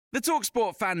The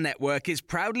TalkSport Fan Network is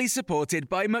proudly supported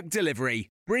by McDelivery,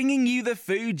 bringing you the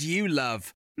food you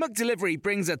love. McDelivery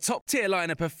brings a top-tier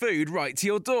lineup of food right to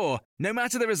your door. No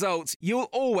matter the result, you'll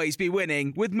always be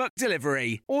winning with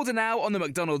McDelivery. Order now on the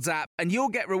McDonald's app and you'll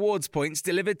get rewards points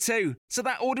delivered too. So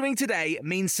that ordering today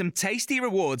means some tasty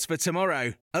rewards for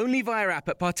tomorrow. Only via app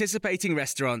at participating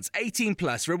restaurants. 18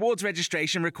 plus. Rewards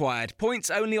registration required. Points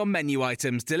only on menu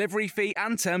items. Delivery fee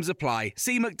and terms apply.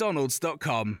 See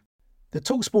mcdonalds.com. The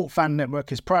TalkSport Fan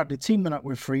Network is proudly teaming up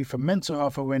with Free for Mental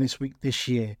Health Awareness Week this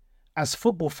year. As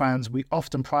football fans, we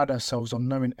often pride ourselves on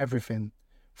knowing everything,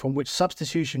 from which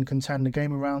substitution can turn the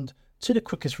game around to the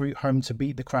quickest route home to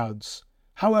beat the crowds.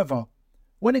 However,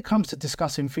 when it comes to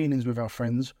discussing feelings with our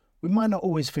friends, we might not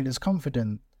always feel as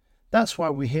confident. That's why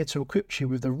we're here to equip you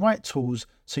with the right tools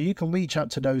so you can reach out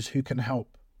to those who can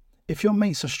help. If your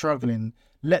mates are struggling,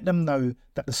 let them know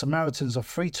that the Samaritans are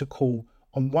free to call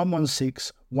on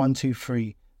 116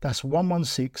 123. That's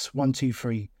 116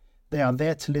 123. They are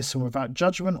there to listen without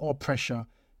judgment or pressure,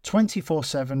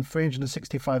 24/7,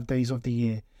 365 days of the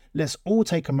year. Let's all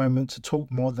take a moment to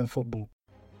talk more than football.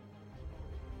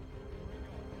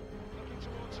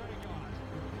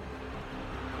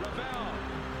 Ravel,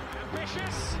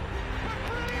 ambitious,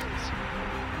 brilliant!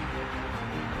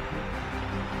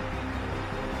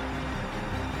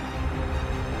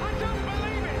 I don't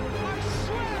believe it! I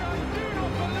swear I do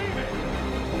not believe it!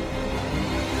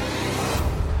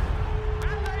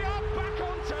 And they are back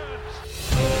on terms!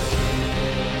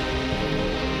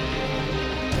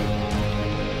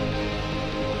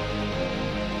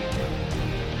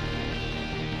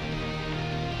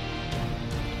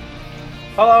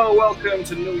 Hello, welcome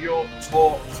to New York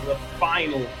Talk, to the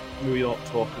final New York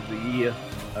Talk of the year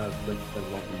of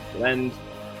the end.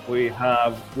 We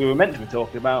were meant to be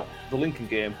talking about the Lincoln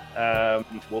game.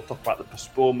 We'll talk about the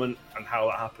postponement and how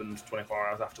that happened 24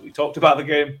 hours after we talked about the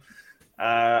game.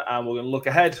 And we're going to look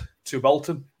ahead to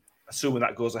Bolton, assuming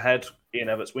that goes ahead. Ian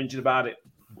Everett's whinging about it.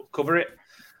 We'll cover it.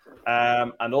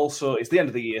 And also, it's the end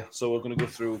of the year, so we're going to go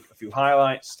through a few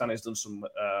highlights. Danny's done some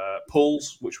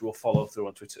polls, which we'll follow through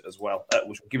on Twitter as well,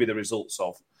 which will give you the results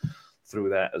of through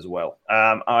there as well.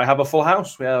 I have a full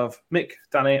house. We have Mick,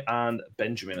 Danny, and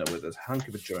Benjamin are with us. Thank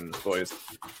you for joining us, boys.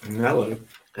 Hello.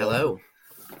 Hello.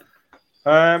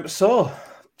 So,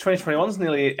 2021's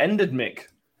nearly ended, Mick.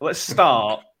 Let's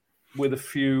start with a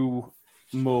few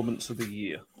moments of the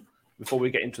year before we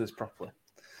get into this properly.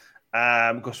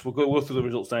 Because we'll go through the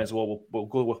results now as well.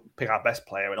 We'll pick our best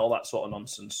player and all that sort of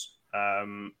nonsense.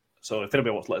 So if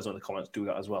anybody wants to let us know in the comments, do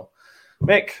that as well.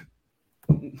 Mick,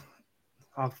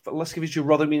 let's give you your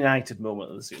Rotherham United moment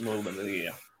of the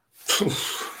year.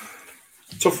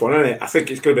 Tough one, isn't it? I think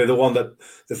it's going to be the one that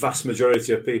the vast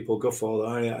majority of people go for,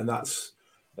 isn't it? And that's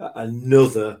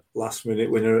another last-minute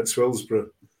winner at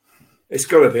Swillsborough. It's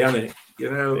got to be, hasn't it?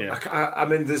 You know, yeah. I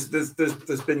mean, there's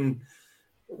been.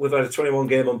 We've had a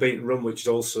 21-game unbeaten run, which is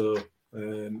also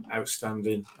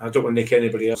outstanding. I don't want to nick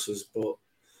anybody else's, but...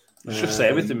 Just say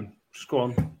everything. Just go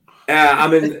on. Yeah, I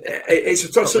mean, it's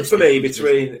a toss-up for me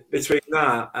between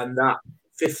that and that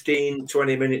 15,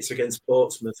 20 minutes against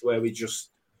Portsmouth where we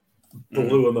just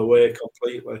blew them away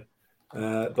completely.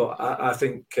 But I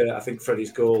think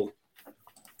Freddie's goal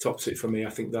tops it for me. I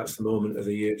think that's the moment of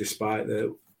the year, despite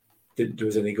that didn't do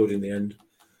us any good in the end.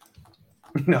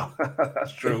 No,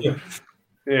 that's true.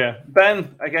 Yeah.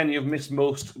 Ben, again, you've missed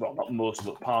not most,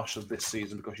 but partial of this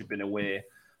season because you've been away.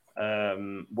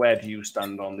 Where do you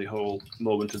stand on the whole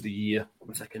moment of the year?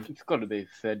 1 second. It's got to be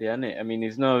Freddie, hasn't it? I mean,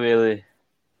 he's not really...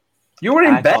 You were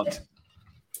in bed.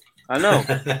 I know.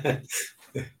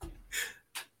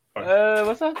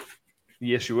 What's that?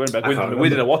 Yes, you were in bed. We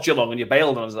didn't watch you long and you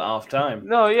bailed on us at half time.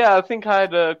 No, yeah, I think I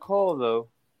had a call, though.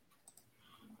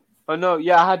 Oh, no,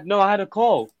 yeah, I had a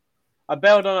call. I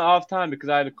bailed on at half time because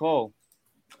I had a call.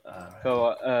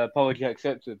 So apology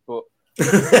accepted, but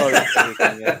sorry for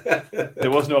everything, yeah.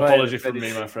 There was no apology from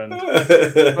me, my friend.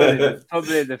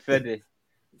 Probably the Freddie.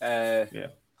 Yeah.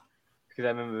 Because I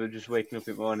remember just waking up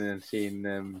in the morning and seeing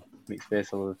Mick's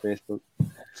face all over Facebook.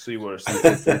 So you were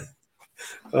asleep.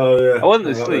 Oh yeah. I wasn't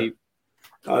asleep.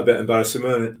 A bit embarrassing,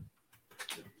 wasn't it?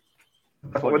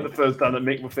 That was the first time that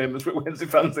Mick were famous with Wednesday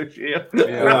fans this year.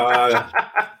 Yeah.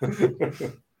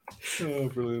 Oh,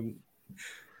 brilliant.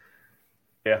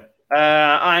 Yeah.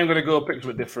 I'm going to go pick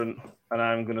something different, and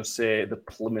I'm going to say the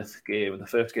Plymouth game, the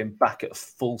first game back at a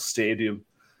full stadium.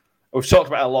 We've talked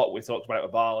about it a lot. We talked about it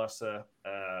with Barlaser,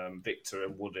 Victor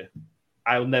and Woody.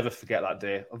 I'll never forget that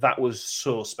day. That was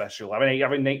so special. I mean,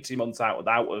 having 18 months out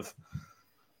of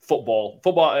football,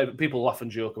 people laugh and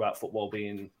joke about football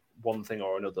being one thing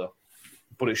or another,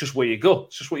 but it's just where you go.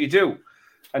 It's just what you do.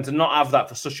 And to not have that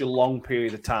for such a long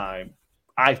period of time,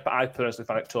 I personally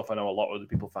find it tough. I know a lot of other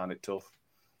people find it tough.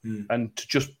 And to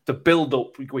just the build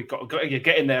up, you're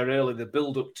getting there early. The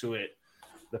build up to it,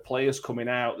 the players coming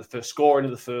out, the first scoring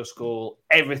of the first goal,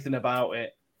 everything about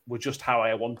it was just how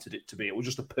I wanted it to be. It was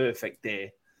just a perfect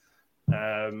day,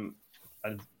 and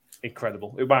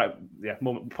incredible. It might,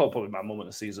 probably my moment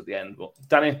of season at the end. But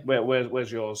Danny,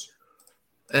 where's yours?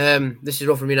 This is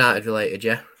Rotherham United related,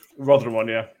 yeah. Rotherham one,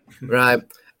 yeah. Right.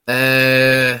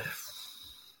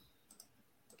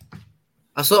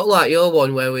 I sort of like your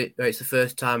one where it's the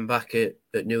first time back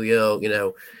at New York,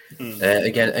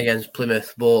 again against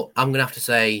Plymouth. But I'm going to have to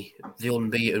say the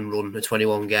unbeaten run of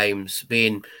 21 games,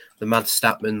 being the mad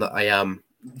statman that I am,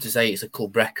 to say it's a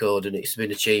club record and it's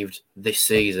been achieved this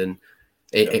season.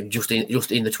 Just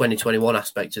in the 2021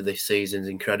 aspect of this season is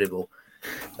incredible.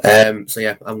 So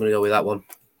yeah, I'm going to go with that one.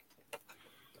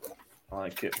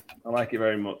 I like it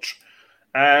very much.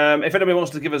 If anybody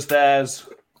wants to give us theirs,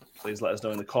 please let us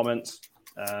know in the comments.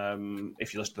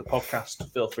 If you listen to the podcast,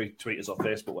 feel free to tweet us on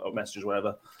Facebook or messages,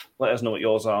 whatever. Let us know what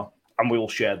yours are, and we will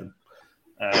share them.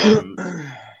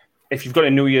 If you've got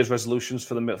any New Year's resolutions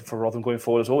for Rotherham going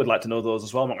forward as well, we'd like to know those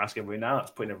as well. I'm not asking everybody now; it's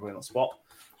putting everybody on the spot.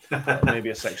 Maybe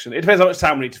a section. It depends how much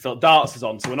time we need to fill. Darts is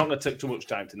on, so we're not going to take too much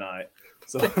time tonight.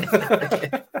 So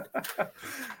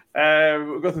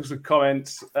we'll go through some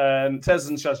comments. Tez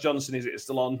and Shaz Johnson, is it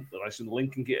still on? The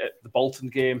Lincoln the Bolton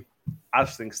game.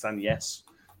 As things stand, yes.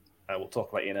 We'll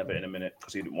talk about Ian Ebbett in a minute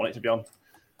because he didn't want it to be on.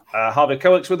 Harvey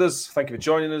Kellick's with us. Thank you for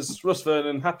joining us. Russ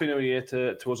Vernon, Happy New Year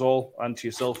to us all and to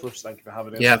yourself, Russ. Thank you for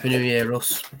having us. Yeah, Happy New Year,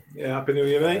 Russ. Yeah, Happy New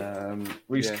Year, mate.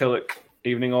 Reece Killick,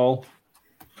 evening all.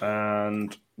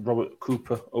 And Robert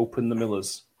Cooper, open the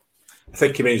Millers. I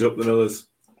think he means up the Millers.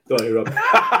 Don't you, Rob?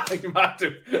 I think you might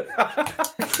do. I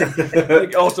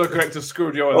think autocorrect has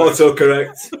screwed you on.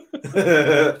 Autocorrect.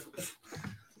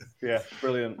 Yeah,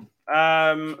 brilliant.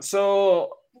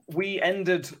 So we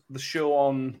ended the show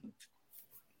on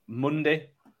Monday.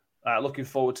 Looking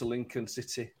forward to Lincoln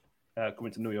City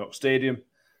coming to New York Stadium.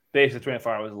 Basically,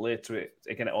 24 hours later, it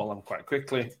all happened quite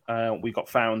quickly. We got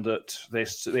found that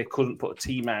they couldn't put a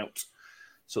team out,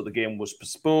 so the game was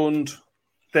postponed.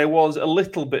 There was a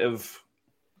little bit of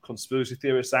conspiracy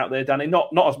theorists out there, Danny.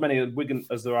 Not as many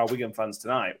as there are Wigan fans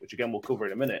tonight, which again we'll cover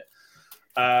in a minute.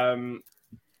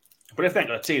 But if they ain't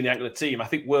got a team, they ain't got a team. I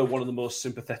think we're one of the most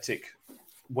sympathetic.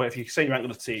 Where if you say you ain't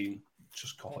got a team,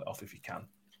 just call it off if you can.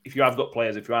 If you have got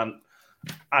players, if you aren't,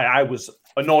 I was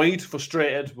annoyed,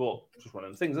 frustrated, but just one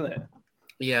of the things, isn't it?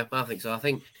 Yeah, I think so. I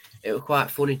think it was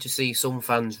quite funny to see some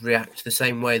fans react the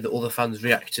same way that other fans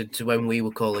reacted to when we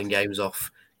were calling games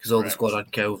off because all the squad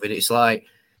had COVID. It's like,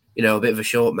 a bit of a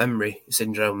short memory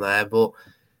syndrome there. But,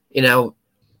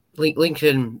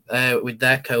 Lincoln, with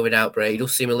their COVID outbreak, it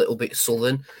does seem a little bit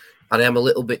sullen. And I am a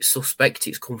little bit suspect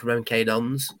it's come from MK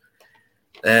Dons.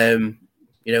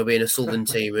 Being a southern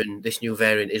team and this new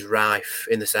variant is rife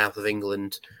in the south of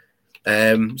England. So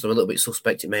I'm a little bit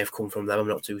suspect it may have come from them. I'm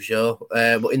not too sure.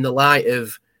 But in the light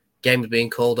of games being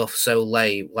called off so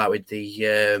late, like with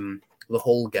the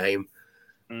Hull game,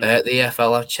 the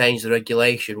EFL have changed the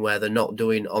regulation where they're not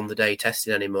doing on-the-day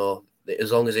testing anymore.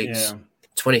 As long as it's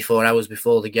 24 hours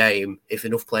before the game, if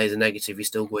enough players are negative, you're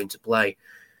still going to play.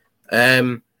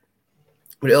 But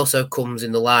it also comes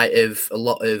in the light of a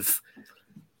lot of,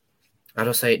 how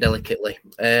do I say it delicately?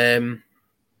 A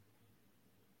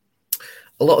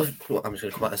lot of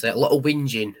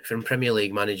whinging from Premier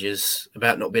League managers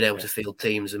about not being able to field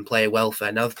teams and player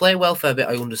welfare. Now, the player welfare bit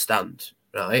I understand,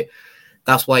 right?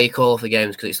 That's why you call off the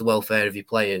games, because it's the welfare of your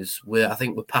players. I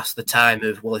think we're past the time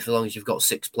of, as long as you've got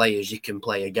 6 players, you can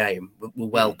play a game. We're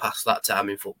well past that time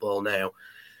in football now.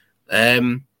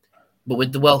 But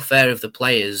with the welfare of the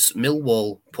players,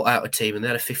 Millwall put out a team and they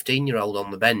had a 15-year-old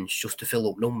on the bench just to fill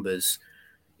up numbers.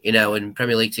 And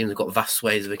Premier League teams have got vast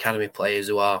swathes of academy players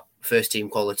who are first-team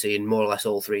quality in more or less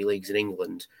all 3 leagues in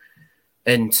England.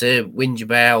 And to whinge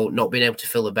about not being able to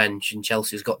fill a bench, and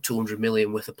Chelsea's got 200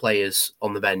 million worth of players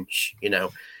on the bench,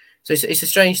 So it's a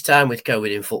strange time with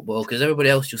COVID in football because everybody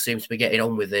else just seems to be getting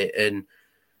on with it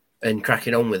and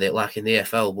cracking on with it like in the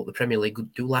EFL, but the Premier League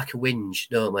do like a whinge,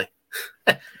 don't they?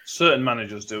 Certain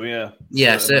managers do, yeah.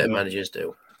 Yeah, certain managers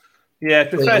do. Yeah,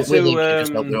 to be fair to...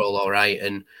 they're all right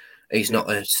and it's not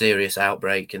a serious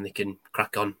outbreak and they can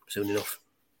crack on soon enough.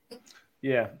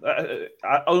 Yeah,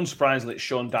 unsurprisingly, it's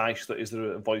Sean Dyche that is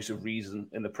the voice of reason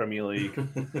in the Premier League.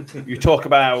 You talk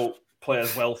about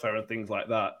players' welfare and things like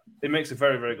that. It makes a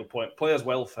very, very good point. Players'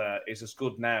 welfare is as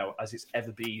good now as it's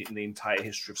ever been in the entire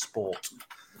history of sport.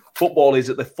 Football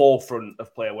is at the forefront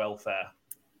of player welfare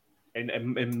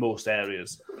in most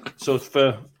areas. So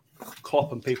for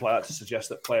Klopp and people like that to suggest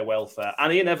that player welfare,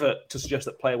 and Ian Evatt to suggest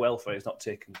that player welfare is not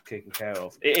taken care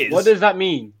of. It is. What does that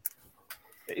mean?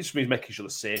 It just means making sure they're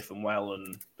safe and well,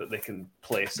 and that they can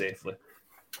play safely,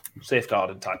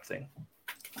 safeguarding type thing.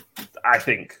 I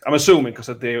think. I'm assuming because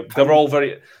they're all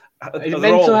very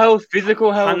mental health,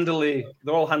 physical health.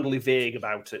 They're all handily vague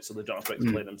about it, so they don't have to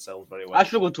explain themselves very well. I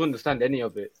struggle to understand any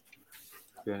of it,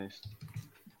 to be honest.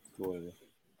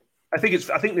 I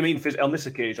think they mean on this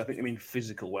occasion. I think they mean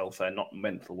physical welfare, not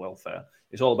mental welfare.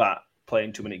 It's all about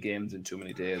playing too many games in too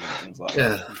many days and things like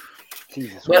that.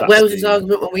 Jesus, Where was his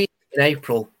argument when we in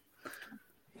April?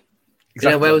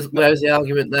 Exactly. Where was the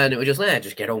argument then? It was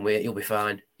just get on with it. You'll be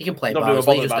fine. You can play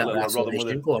Barnsley. Just have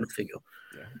isolation. Go on, figure.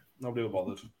 Yeah, nobody were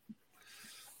bothered.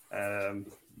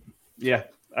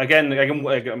 Again,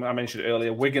 I mentioned it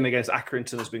earlier. Wigan against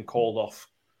Accrington has been called off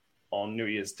on New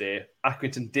Year's Day.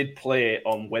 Accrington did play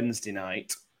on Wednesday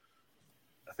night.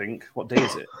 I think. What day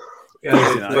is it?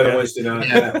 Wednesday night.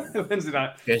 Yeah. Wednesday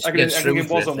night. Accrington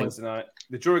was on Wednesday night.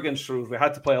 They drew against Shrewsbury. They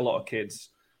had to play a lot of kids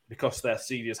because their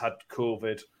seniors had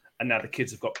COVID, and now the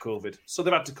kids have got COVID. So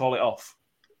they've had to call it off.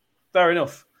 Fair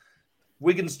enough.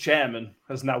 Wigan's chairman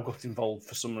has now got involved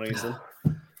for some reason.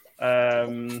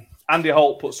 Andy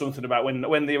Holt put something about when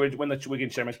the Wigan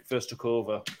chairman first took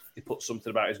over, he put something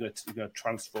about he's going to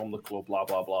transform the club, blah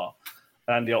blah blah.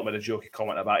 And Andy Holt made a jokey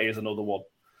comment about here's another one.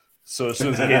 So as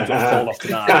soon as the game's called off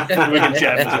tonight, the Wigan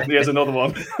chairman, here's another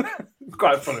one.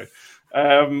 Quite funny,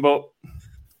 but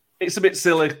it's a bit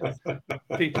silly.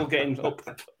 People getting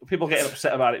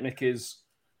upset about it. Mickey's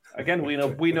again. We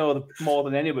know more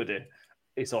than anybody.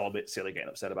 It's all a bit silly getting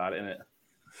upset about it, isn't it?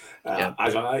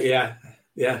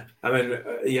 Yeah. I mean,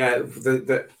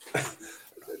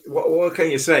 what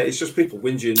can you say? It's just people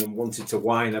whinging and wanting to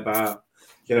whine about,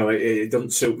 it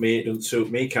doesn't suit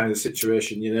me kind of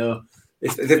situation.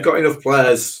 If they've got enough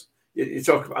players. You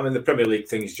talk about, the Premier League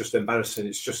thing is just embarrassing.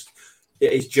 It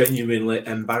is genuinely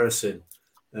embarrassing.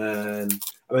 We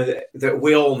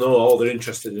all know all they're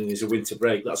interested in is a winter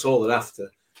break. That's all they're after.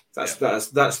 That's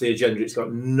the agenda. It's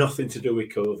got nothing to do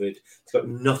with COVID. It's got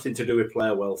nothing to do with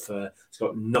player welfare. It's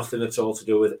got nothing at all to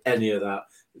do with any of that.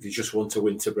 They just want a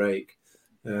winter break,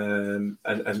 and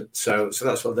so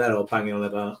that's what they're all banging on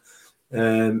about.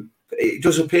 It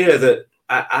does appear that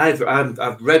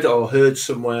I've read or heard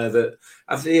somewhere that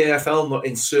have the AFL not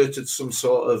inserted some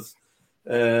sort of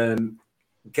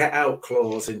get out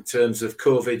clause in terms of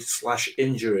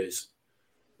COVID/injuries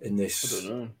in this. I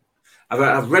don't know.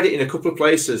 I've read it in a couple of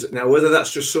places. Now, whether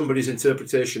that's just somebody's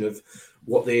interpretation of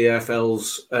what the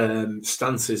AFL's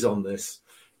stance is on this,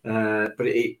 but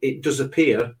it does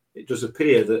appear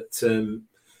that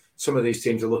some of these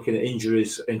teams are looking at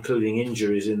injuries, including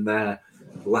injuries in their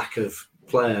lack of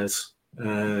players.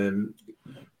 Well,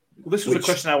 this was a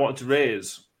question I wanted to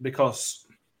raise because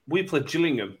we played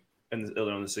Gillingham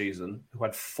earlier in the season, who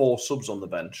had 4 subs on the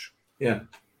bench. Yeah.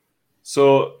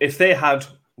 So if they had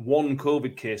one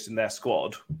COVID case in their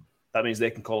squad, that means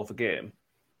they can call off a game.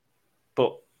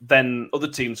 But then other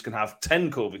teams can have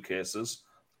 10 COVID cases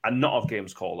and not have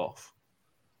games called off.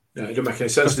 Yeah, it doesn't make any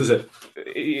sense, does it?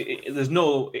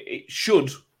 It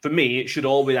should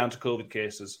all be down to COVID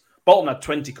cases. Bolton had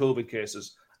 20 COVID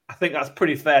cases. I think that's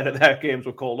pretty fair that their games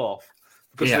were called off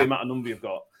because of the amount of number you've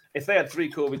got. If they had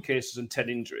 3 COVID cases and 10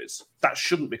 injuries, that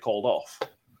shouldn't be called off.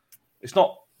 It's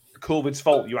not COVID's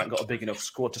fault you ain't got a big enough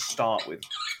squad to start with.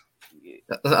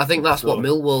 I think that's what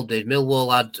Millwall did.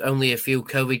 Millwall had only a few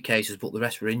COVID cases, but the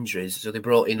rest were injuries. So they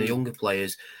brought in the younger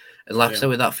players. And like I said,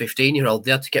 with that 15-year-old,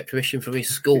 they had to get permission from his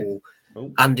school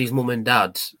and his mum and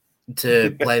dad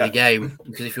to play the game.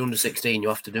 Because if you're under 16, you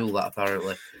have to do that,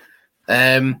 apparently.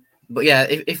 But yeah,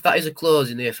 if that is a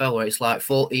clause in the AFL where it's like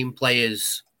 14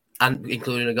 players, and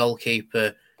including a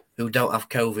goalkeeper, who don't have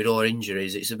COVID or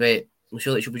injuries, it's a bit... I'm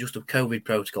sure it should be just a COVID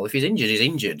protocol. If he's injured, he's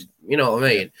injured. You know what I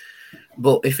mean?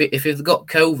 But if they've got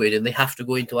COVID and they have to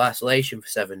go into isolation for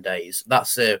 7 days,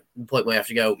 that's a point where you have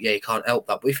to go, yeah, you can't help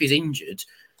that. But if he's injured,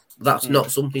 that's not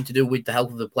something to do with the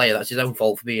health of the player. That's his own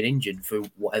fault for being injured for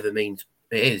whatever means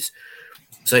it is.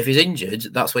 So if he's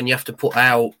injured, that's when you have to put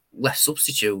out less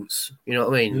substitutes. You know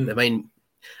what I mean? I mean,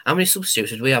 how many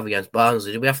substitutes did we have against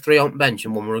Barnsley? Did we have 3 on bench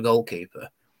and 1 were a goalkeeper?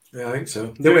 Yeah, I think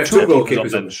so. Then we had 2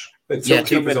 goalkeepers on bench.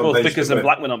 Both Vickers and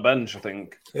Blackman on bench, I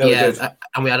think. Yeah,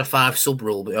 and we had a 5 sub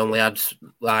rule, but we only had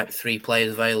like 3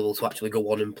 players available to actually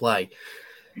go on and play.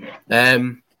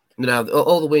 Now,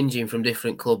 all the whinging from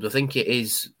different clubs, I think it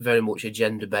is very much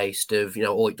agenda-based of,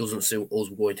 it doesn't suit us,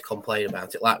 we're going to complain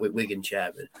about it, like with Wigan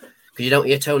chairman. Because you don't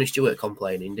hear Tony Stewart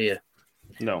complaining, do you?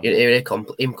 No. You hear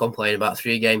him complain about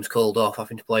 3 games called off,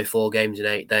 having to play 4 games in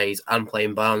 8 days, and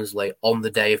playing Barnsley on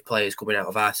the day of players coming out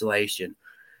of isolation.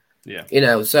 Yeah. You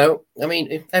know, so, I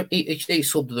mean, each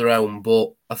sub to their own,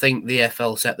 but I think the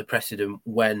EFL set the precedent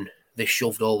when they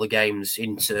shoved all the games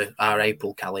into our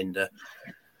April calendar.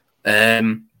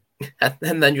 And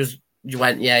then you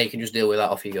went, yeah, you can just deal with that,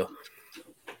 off you go.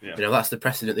 Yeah. You know, that's the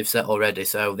precedent they've set already,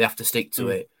 so they have to stick to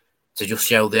it to just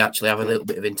show they actually have a little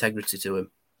bit of integrity to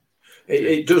them.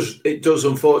 It does,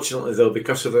 unfortunately, though,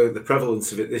 because of the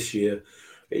prevalence of it this year,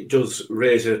 it does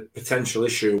raise a potential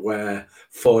issue where,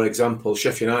 for example,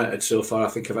 Sheffield United so far, I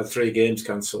think, have had 3 games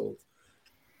cancelled,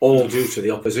 all due to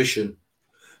the opposition.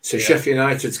 So Sheffield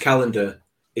United's calendar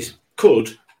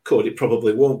could, it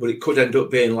probably won't, but it could end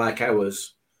up being like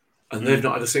ours, and they've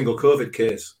not had a single COVID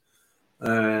case.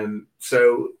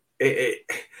 So,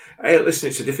 listen,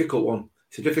 it's a difficult one.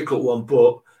 It's a difficult one,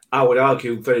 but I would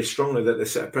argue very strongly that they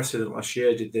set a precedent last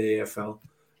year, did the AFL,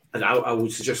 and I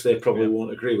would suggest they probably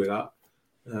won't agree with that.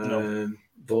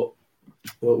 But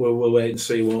we'll wait and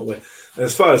see, won't we? And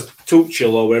as far as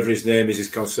Tuchel, or whatever his name is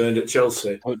concerned at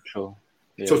Chelsea, Tuchel,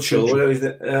 whatever his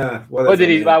name, what did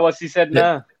he? What's he said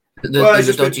now? There's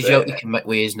a dodgy joke you can make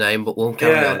with his name, but we'll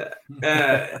carry on.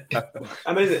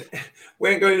 I mean, we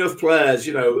ain't got enough players.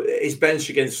 You know, his bench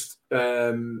against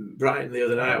Brighton the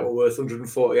other night were worth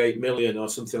 148 million or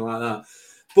something like that.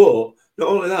 But not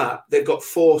only that, they've got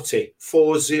 40,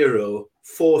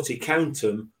 count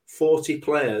them, 40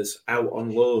 players out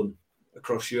on loan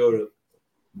across Europe.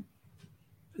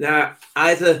 Now,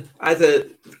 either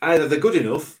they're good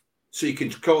enough so you can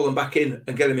call them back in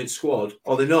and get them in squad,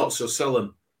 or they're not, so sell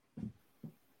them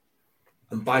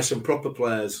and buy some proper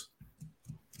players.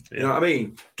 You know what I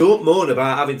mean? Don't moan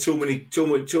about having too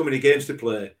many games to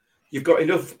play. You've got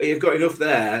enough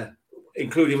there,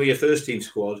 including with your first team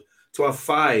squad, to have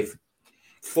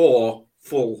 4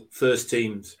 full first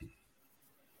teams.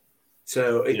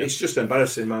 So it's just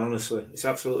embarrassing, man, honestly. It's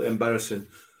absolutely embarrassing.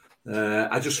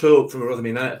 I just hope, from a Rotherham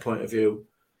United point of view,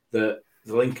 that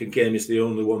the Lincoln game is the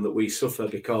only one that we suffer,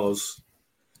 because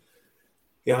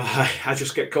I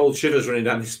just get cold shivers running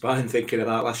down my spine thinking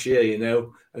about last year, you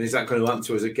know, and is that going to happen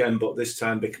to us again? But this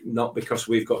time, not because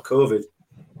we've got COVID.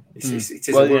 It is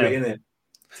a worry, isn't it?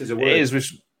 It is a worry. It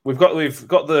is. We've got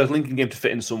the Lincoln game to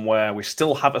fit in somewhere. We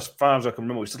still have, as far as I can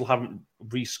remember, we still haven't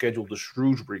rescheduled the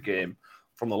Shrewsbury game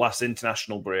from the last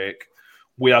international break.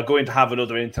 We are going to have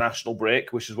another international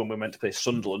break, which is when we're meant to play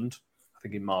Sunderland, I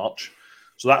think in March.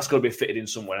 So that's going to be fitted in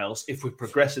somewhere else. If we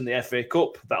progress in the FA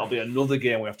Cup, that'll be another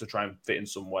game we have to try and fit in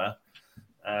somewhere.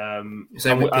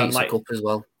 Same with Pizza Cup as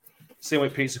well. Same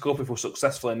with Pizza Cup. If we're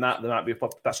successful in that, there might be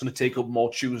that's going to take up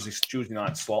more Tuesday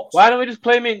night slots. Why don't we just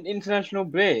play them in international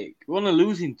break? We're only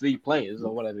losing 3 players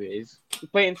or whatever it is. We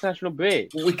play international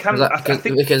break. Well, we can. I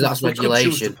think because that's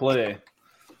regulation. Choose to play.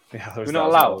 Yeah, we're not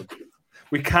allowed.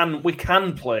 We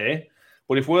can play,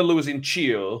 but if we're losing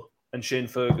Chio and Shane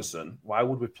Ferguson, why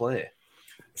would we play?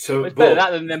 So it's better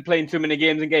that than them playing too many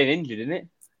games and getting injured, isn't it?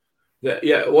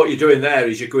 Yeah. What you're doing there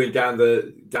is you're going down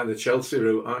the Chelsea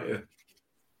route, aren't you?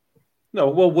 No,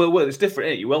 well, it's different.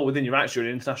 Ain't you? Well, within your rights, you're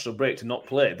an international break to not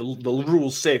play. The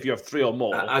rules say if you have 3 or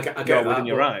more, I get you're that, within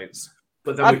your rights.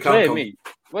 But then we can't.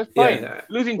 What's fine?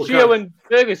 Losing Chio and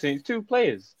Ferguson, it's 2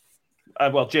 players.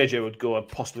 Well, JJ would go and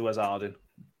possibly Wes Harding.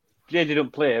 JJ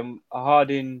don't play him.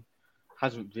 Harding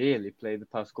hasn't really played the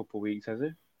past couple of weeks, has he?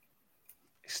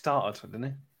 He started, didn't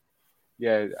he?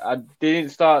 Yeah, they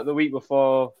didn't start the week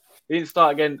before. He didn't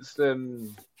start against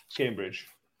Cambridge.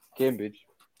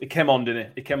 He came on, didn't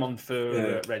he? He came on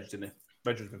for Reg, didn't he?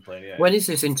 Reg has been playing, yeah. When is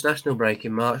this international break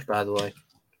in March, by the way?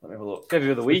 Let me have a look.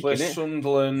 Every other week, isn't it?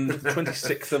 Sunderland,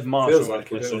 26th of March, we're going to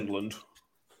play Sunderland.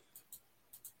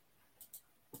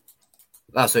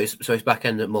 So it's back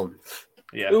end of month.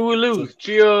 Yeah. Who will lose?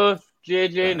 Chio,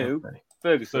 JJ, and who?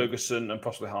 Ferguson and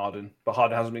possibly Harding, but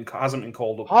Harding hasn't been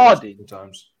called up. Harding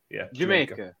times. Yeah.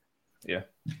 Jamaica. Yeah.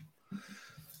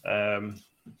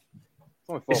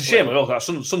 It's a shame as well. That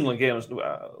Sunderland game,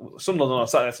 Sunderland on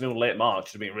Saturday afternoon, late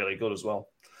March, has been really good as well.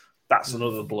 That's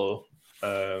another blow.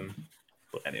 But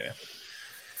anyway,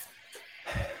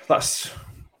 that's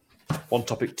one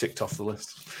topic ticked off the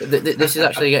list. This is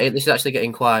actually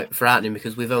getting quite frightening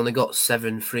because we've only got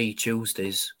 7 free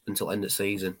Tuesdays until end of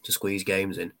season to squeeze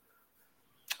games in.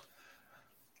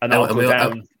 And that'll go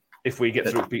down if we get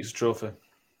through the Pizza Trophy.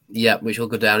 Yeah, which will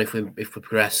go down if we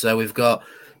progress. So we've got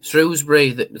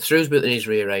Shrewsbury that needs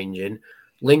rearranging,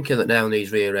 Lincoln that now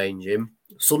needs rearranging,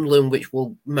 Sunderland which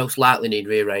will most likely need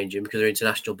rearranging because they're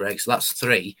international breaks. So that's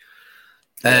 3.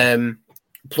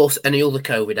 Plus any other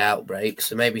COVID outbreaks.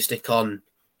 So maybe stick on,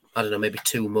 I don't know, maybe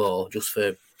 2 more just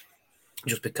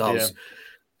because. Yeah.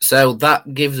 So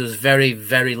that gives us very,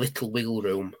 very little wiggle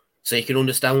room So you can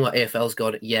understand why AFL's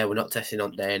gone, yeah, we're not testing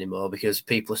on day anymore because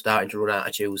people are starting to run out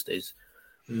of Tuesdays.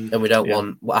 And we don't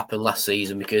want what happened last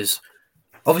season because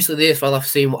obviously the AFL have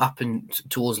seen what happened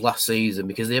to us last season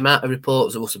because the amount of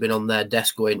reports that must have been on their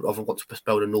desk going, I want to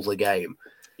postpone another game.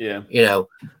 Yeah. You know,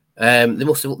 they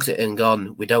must have looked at it and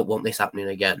gone, we don't want this happening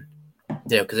again.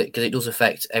 You know, because it does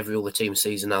affect every other team's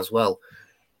season as well.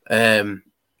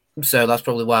 So that's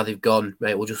probably why they've gone,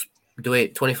 mate, we'll just do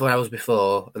it 24 hours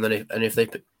before, and then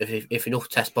if enough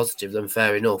test positive, then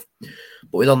fair enough.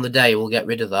 But with on the day, we'll get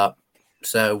rid of that,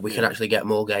 so we can actually get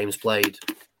more games played.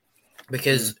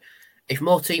 Because if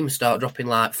more teams start dropping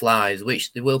like flies,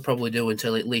 which they will probably do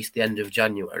until at least the end of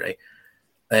January,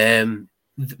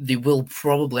 they will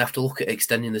probably have to look at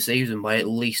extending the season by at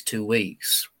least 2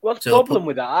 weeks. What's the problem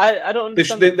with that? I don't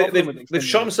understand. They've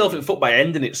shot themselves in the foot by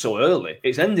ending it so early.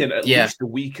 It's ending at least a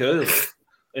week early.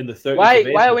 In the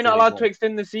 30th why are we not allowed to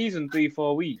extend the season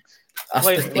 3-4 weeks?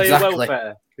 Player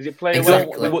welfare. Is it player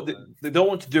welfare? They don't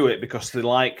want to do it because they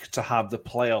like to have the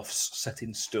playoffs set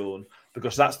in stone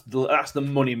because that's the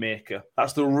money maker.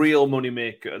 That's the real money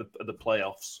maker of the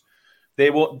playoffs.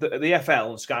 They want the EFL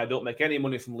and Sky don't make any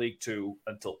money from League Two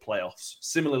until playoffs.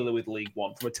 Similarly with League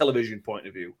One, from a television point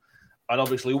of view, and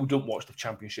obviously who don't watch the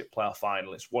Championship playoff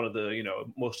final? It's one of the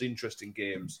most interesting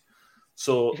games.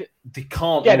 So they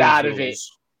can't get out of it.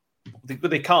 But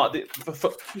they can't.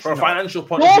 For a financial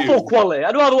point of view, awful quality.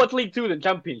 I'd rather watch League Two than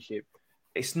Championship.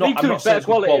 It's not. League I'm Two not is better saying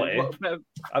quality.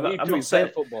 I'm not saying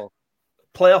football.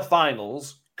 Playoff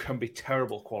finals can be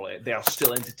terrible quality. They are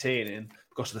still entertaining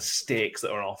because of the stakes that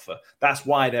are on offer. That's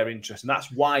why they're interesting.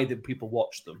 That's why the people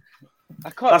watch them.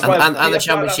 And the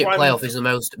Championship playoff is the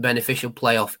most beneficial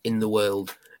playoff in the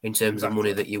world in terms of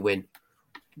money that you win.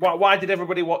 Why did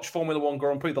everybody watch Formula One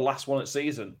Grand Prix, the last one at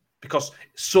season? Because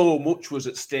so much was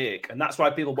at stake, and that's why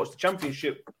people watch the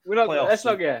Championship playoffs. Let's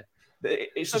not get.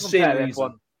 It's the same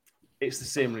reason. It's the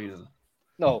same reason.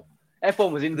 No,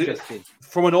 F1 was interesting.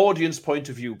 From an audience point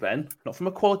of view, Ben, not from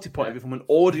a quality point of view, from an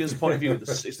audience point of view,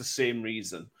 it's the same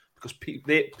reason. Because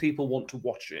people want to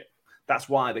watch it. That's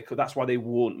why they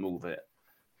won't move it.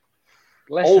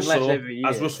 Less every year.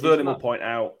 As Russ Vernon will point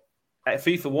out,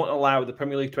 FIFA won't allow the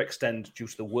Premier League to extend due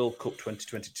to the World Cup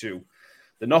 2022.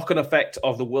 The knock-on effect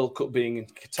of the World Cup being in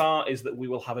Qatar is that we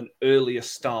will have an earlier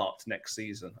start next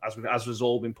season, as has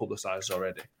all been publicised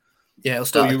already. Yeah, it'll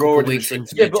start a couple of weeks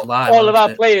into July. All of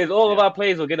our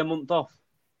players will get a month off.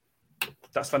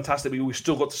 That's fantastic. We've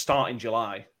still got to start in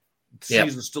July. The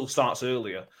season still starts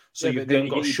earlier, so you've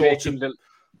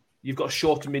got a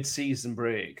shorter mid-season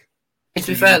break. To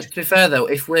be fair though,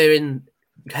 if we're in,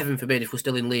 heaven forbid, if we're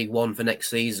still in League One for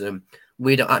next season,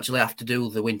 we don't actually have to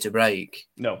do the winter break.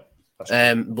 No.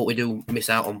 But we do miss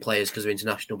out on players because of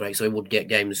international break, so we would get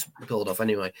games called off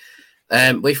anyway.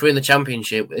 But if we're in the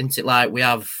Championship, isn't it like we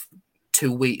have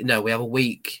 2 weeks? No, we have a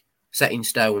week set in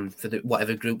stone for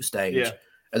whatever group stage,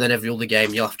 and then every other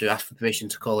game you'll have to ask for permission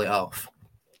to call it off.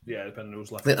 Yeah, depending on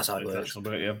who's left. I think that's how it works.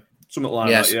 Break, yeah, something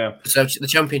like that. Yeah. So the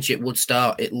Championship would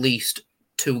start at least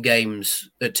 2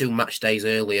 match days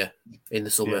earlier in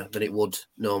the summer than it would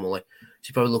normally. So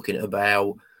you're probably looking at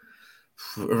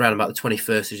around about the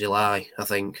 21st of July, I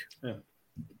think. Yeah.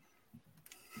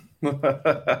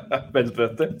 Ben's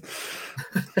birthday.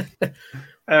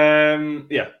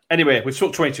 Anyway, we've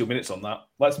took 22 minutes on that.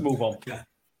 Let's move on.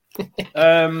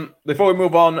 Before we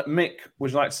move on, Mick,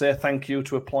 would you like to say thank you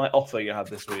to a polite offer you had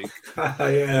this week?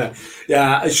 Yeah.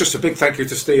 It's just a big thank you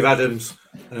to Steve Adams.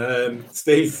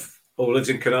 Steve, who lives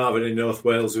in Carnarvon in North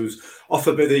Wales, who's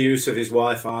offered me the use of his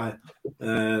Wi-Fi.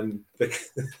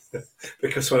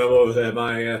 Because when I'm over there,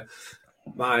 my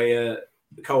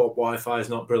co-op Wi-Fi is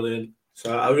not brilliant.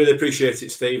 So I really appreciate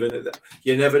it, Stephen.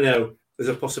 You never know. There's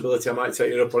a possibility I might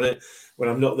take you up on it when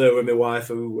I'm not there with my wife,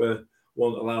 who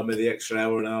won't allow me the extra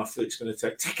hour and a half that it's going to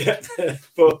take to get there.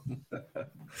 But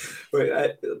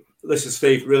listen,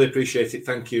 Steve, really appreciate it.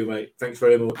 Thank you, mate. Thanks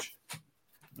very much.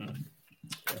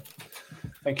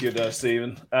 Thank you,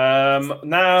 Stephen.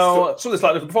 Now, something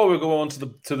slightly before we go on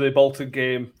to the Bolton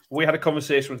game, we had a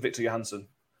conversation with Victor Johansson,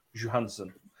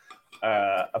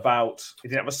 about he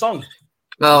didn't have a song.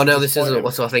 Oh no, this isn't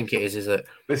what I think it is it?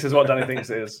 This is what Danny thinks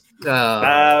it is.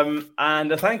 And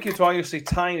a thank you to RUC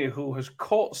Tiny, who has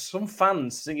caught some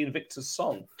fans singing Victor's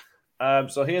song.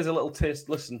 So here's a little taste.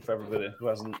 Listen for everybody who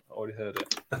hasn't already heard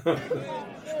it.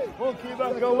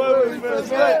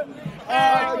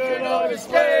 I cannot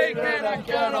escape and I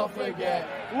cannot forget.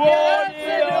 One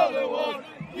another one,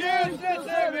 useless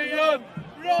everyone,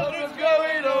 brothers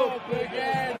going up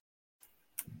again.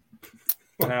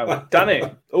 Now, Danny,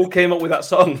 who came up with that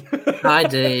song? I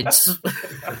did.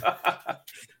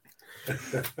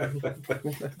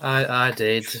 I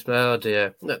did. Oh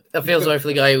dear. I feel sorry for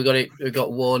the guy who got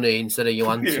Warney instead of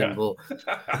Johansson, but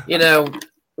you know,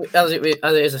 as it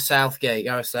is a Southgate,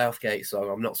 Gareth Southgate song,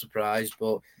 I'm not surprised.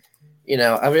 But you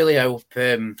know, I really hope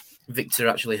Victor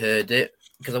actually heard it,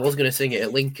 because I was going to sing it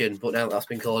at Lincoln, but now that's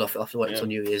been called off. I'll have to wait until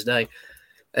New Year's Day.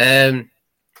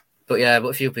 But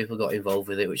a few people got involved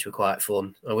with it, which were quite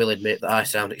fun. I will admit that I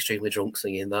sound extremely drunk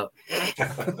singing that.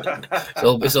 It's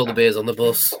all the beers on the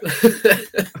bus.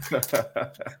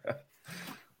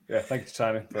 Yeah, thank you,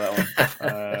 Simon, for that one.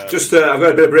 I've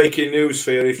got a bit of breaking news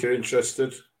for you if you're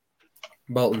interested.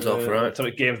 Bolton's off, right? So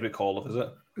game's been called off, is it?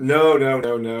 No.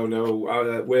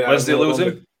 Wednesday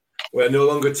losing? We're no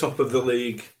longer top of the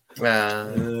league.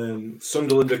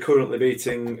 Sunderland are currently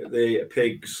beating the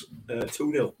Pigs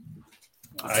 2-0.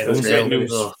 That's great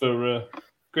news for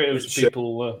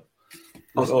people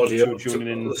on audio tuning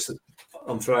in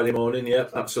on Friday morning. Yeah,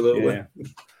 absolutely. Yeah.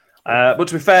 But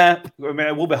to be fair, I mean,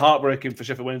 it will be heartbreaking for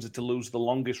Sheffield Wednesday to lose the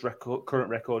longest current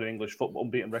record in English football,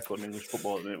 unbeaten record in English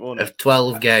football at the minute, won't it? Of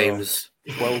 12 games.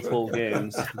 12 full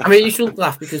games. I mean, you shouldn't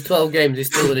laugh, because 12 games is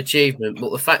still an achievement, but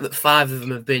the fact that 5 of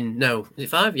them have been... No, is it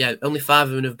 5? Yeah, only 5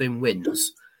 of them have been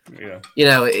wins. Yeah. You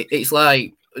know, it's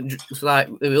like it was like,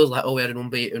 we had an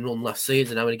unbeaten run last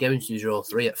season. How many games did you draw?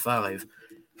 3 at 5.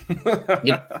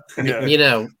 You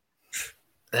know.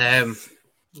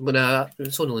 But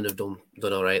Sunderland have done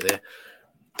all right there.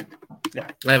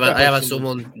 Yeah. I have had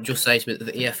someone just say to me that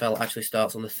the EFL actually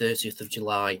starts on the 30th of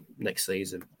July next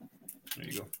season. There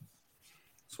you go.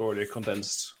 It's already a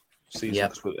condensed season.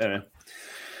 Yep.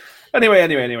 Anyway.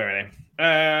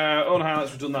 On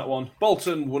highlights, we've done that one.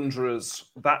 Bolton Wanderers.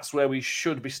 That's where we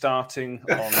should be starting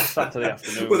on Saturday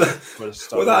afternoon. Was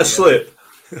that a slip?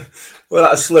 Was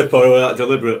that a slip or was that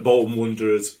deliberate? Bolton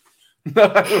Wanderers. I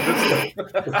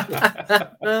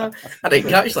didn't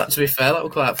catch that, to be fair. That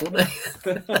was quite funny.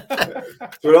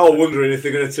 We're all wondering if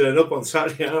they're going to turn up on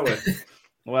Saturday, aren't we?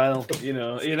 Well, you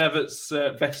know, Ian Everett's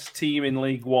best team in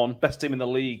League One, best team in the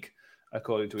league,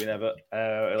 according to Ian Everett,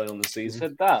 early on the season.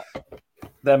 Said that?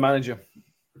 Their manager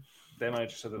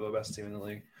said they're the best team in the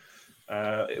league.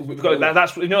 We've got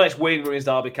that's it's Wayne Rooney's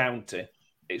Derby County.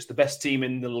 It's the best team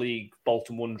in the league.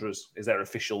 Bolton Wanderers is their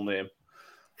official name.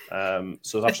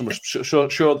 So have some show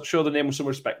the name with some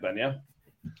respect, then, yeah.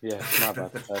 Yeah, my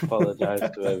bad. I apologise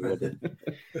to everybody,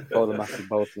 all the massive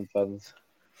Bolton fans.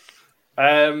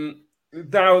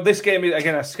 Now this game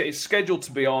again, it's scheduled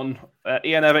to be on.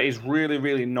 Ian Everett is really,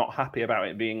 really not happy about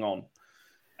it being on.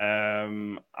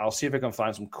 I'll see if I can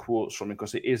find some quotes from him,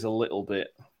 because it is a little bit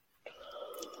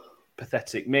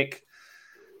pathetic. Mick,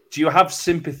 do you have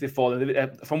sympathy for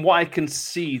them? From what I can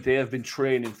see, they have been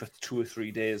training for 2 or 3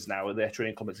 days now. Their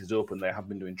training complex is open. They have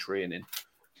been doing training.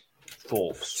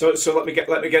 Thoughts? So let me get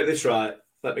this right.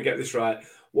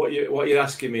 What you're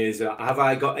asking me is, have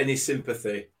I got any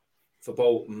sympathy for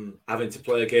Bolton having to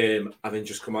play a game, having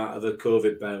just come out of the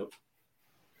COVID bout?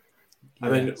 Yes. I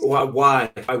mean, why?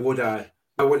 Why would I?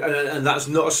 And that's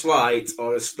not a slight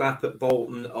or a slap at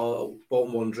Bolton or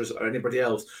Bolton Wanderers or anybody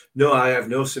else. No, I have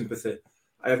no sympathy.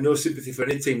 I have no sympathy for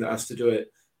any team that has to do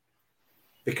it,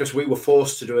 because we were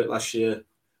forced to do it last year.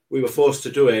 We were forced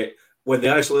to do it when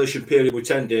the isolation period was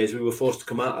 10 days. We were forced to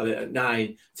come out of it at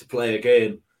 9 to play a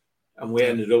game. And we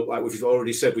ended up, like we've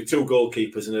already said, with 2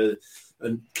 goalkeepers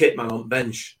and Kitman on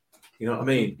bench. You know what I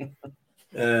mean?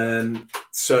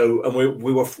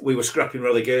 We were scrapping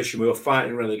relegation. We were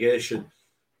fighting relegation.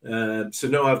 So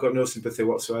no, I've got no sympathy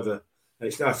whatsoever.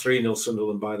 It's now 3-0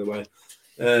 Sunderland, by the way.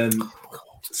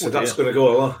 So that's going to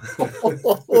go along.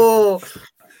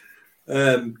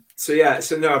 So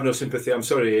no, I have no sympathy. I'm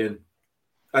sorry, Ian.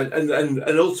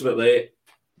 And ultimately,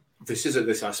 this is a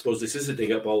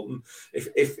dig at Bolton.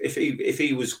 If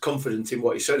he was confident in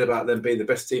what he said about them being the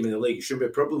best team in the league, it shouldn't be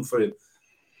a problem for him.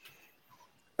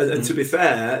 And to be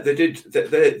fair,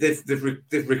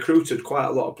 they've recruited quite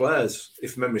a lot of players,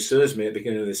 if memory serves me, at the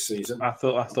beginning of this season. I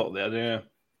thought they had, yeah.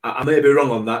 I may be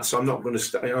wrong on that, so I'm not going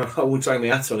to. I won't hang my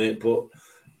hat on it, but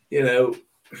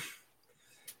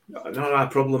not our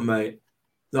problem, mate.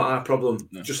 Not our problem.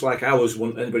 No. Just like ours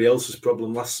wasn't anybody else's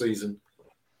problem last season.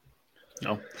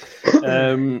 No.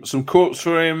 Some quotes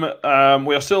for him.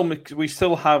 We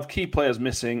still have key players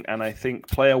missing, and I think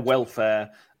player welfare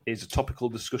is a topical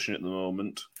discussion at the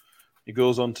moment. He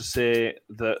goes on to say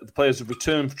that the players who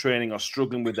return for training are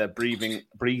struggling with their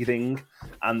breathing,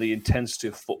 and the intensity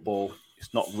of football.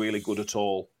 It's not really good at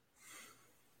all.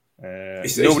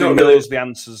 Nobody knows the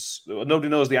answers. Nobody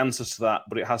knows the answers to that,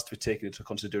 but it has to be taken into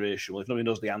consideration. Well, if nobody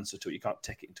knows the answer to it, you can't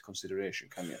take it into consideration,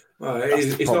 can you? Well,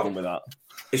 that's the problem with that.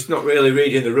 It's not really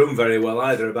reading the room very well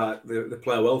either about the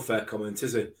player welfare comment,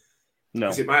 is it? No.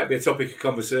 Because it might be a topic of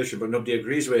conversation, but nobody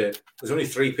agrees with it. There's only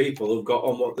three people who've got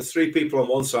on what. There's three people on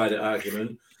one side of the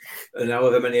argument, and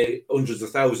however many hundreds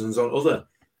of thousands on other.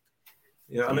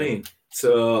 You know what I mean?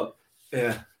 So,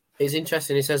 yeah. It's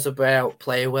interesting. He says about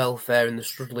player welfare and the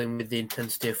struggling with the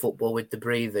intensity of football with the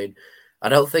breathing. I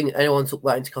don't think anyone took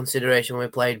that into consideration when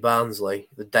we played Barnsley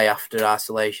the day after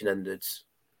isolation ended.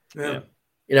 Yeah.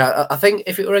 You know, I think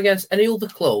if it were against any other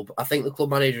club, I think the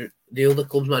other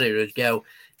club's manager would go,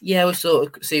 yeah, we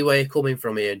sort of see where you're coming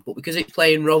from, Ian. But because it's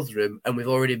playing Rotherham and we've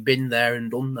already been there and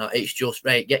done that, it's just,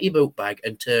 right, get your boot bag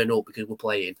and turn up because we're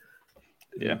playing.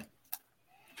 Yeah.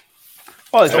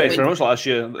 Well, it's very much last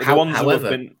year.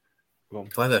 However,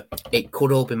 it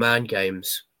could all be mind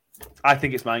games. I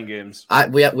think it's mind games.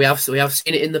 We have seen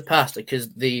it in the past because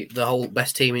the whole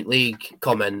best team in league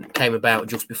comment came about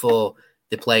just before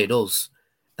they played us,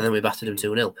 and then we battered them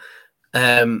 2-0.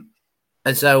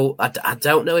 And so I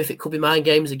don't know if it could be mind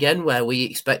games again, where we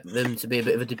expect them to be a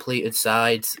bit of a depleted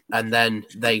side, and then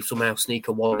they somehow sneak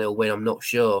a 1-0 win. I'm not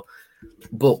sure,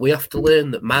 but we have to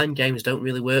learn that mind games don't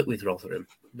really work with Rotherham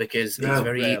because it's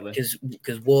very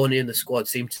because Warney and the squad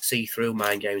seem to see through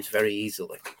mind games very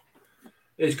easily.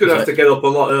 He's going to have to get up a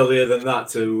lot earlier than that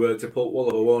to put wool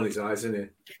over Warney's eyes,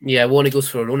 isn't he? Yeah, Warney goes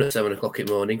for a run at 7 o'clock in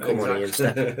the morning. Come on, Ian,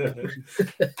 step up.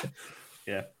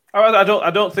 Yeah, I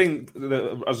don't think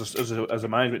that as a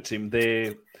management team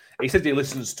he said he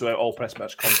listens to all press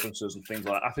match conferences and things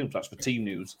like that. I think that's for team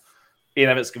news.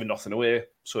 Ian Everett's giving nothing away,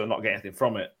 so they're not getting anything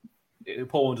from it.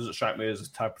 Paul doesn't strike me as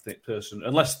a type of person,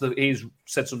 unless he's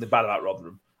said something bad about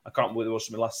Rotherham. I can't remember there was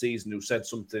something last season who said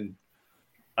something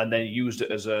and then used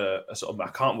it as a sort of, I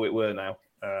can't remember what it were now.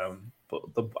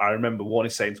 But I remember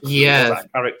Warney saying, that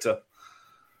character.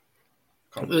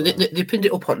 They pinned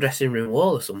it up on dressing room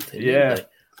wall or something. Yeah. Didn't they?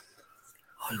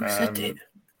 Oh, who said it?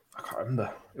 I can't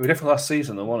remember. It was definitely last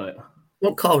season, though, wasn't it?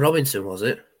 What Carl Robinson was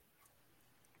it?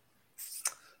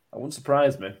 That wouldn't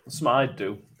surprise me. That's something I'd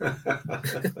do. Well,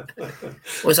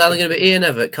 it's either going to be Ian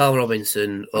Everett, Carl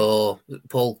Robinson, or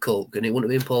Paul Cook, and it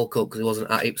wouldn't have been Paul Cook because he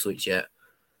wasn't at Ipswich yet.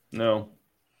 No.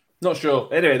 Not sure.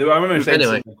 Anyway, I remember him saying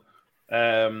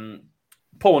something.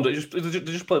 Paul, they just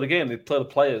play the game. They play the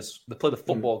players. They play the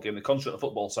football game. They concentrate on the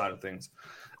football side of things,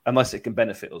 unless it can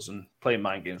benefit us. And playing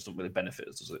mind games don't really benefit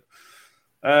us, does it?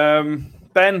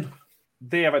 Ben,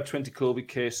 they have had 20 COVID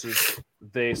cases.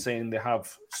 They're saying they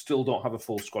still don't have a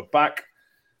full squad back.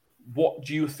 What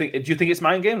do you think? Do you think it's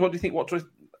mind games? What do you think?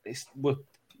 We're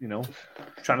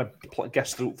trying to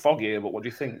guess through fog here, but what do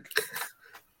you think?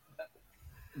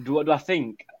 What do I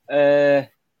think?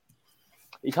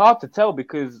 It's hard to tell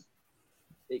because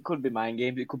it could be mind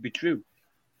games. It could be true.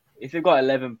 If they've got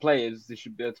 11 players, they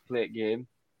should be able to play a game.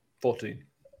 14.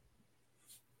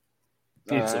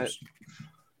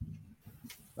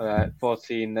 All right,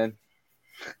 14 then.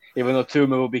 Even though 2 of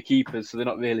them will be keepers, so they're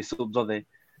not really subs, are they?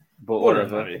 But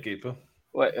whatever. A keeper.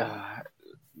 I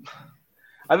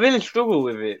really struggle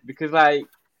with it because,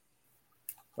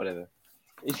 whatever.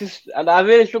 It's just, and I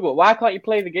really struggle. Why can't you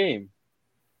play the game?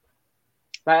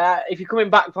 If you're coming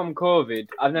back from COVID,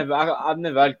 I've never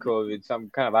had COVID, so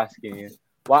I'm kind of asking you,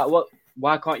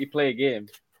 why can't you play a game?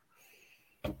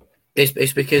 It's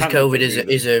because COVID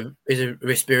is a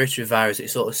respiratory virus.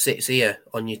 It sort of sits here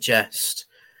on your chest,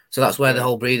 so that's where the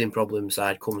whole breathing problem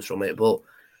side comes from it. But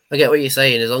I get what you're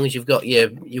saying. As long as you've got your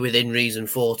within reason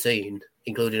 14,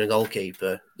 including a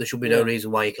goalkeeper, there should be no reason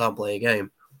why you can't play a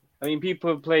game. I mean, people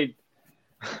have played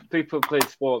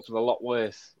sports with a lot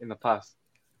worse in the past,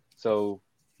 so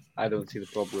I don't see the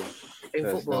problem. In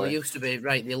football, it used to be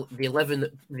right. The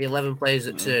 11 players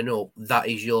that turn up, that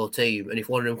is your team, and if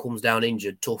one of them comes down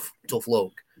injured, tough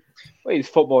luck. Well, it's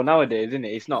football nowadays, isn't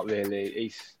it? It's not really.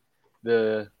 It's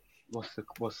the what's the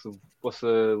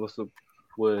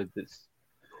word?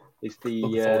 It's the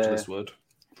this word.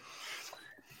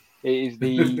 It is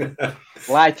the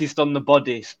lightest on the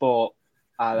body sport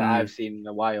that I've seen in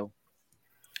a while.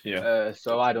 Yeah.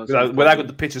 So I don't. Where how good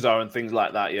the pitches are and things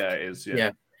like that. Yeah, it is.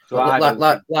 Yeah. So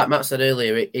like Matt said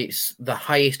earlier, it's the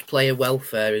highest player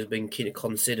welfare has been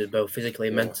considered both physically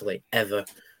and mentally ever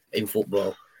in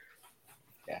football.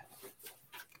 Yeah.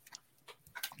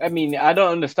 I mean, I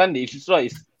don't understand it.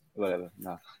 Whatever.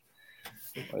 No.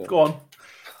 Whatever. Go on.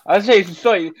 I'd say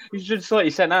you should sort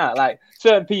it sent out. Like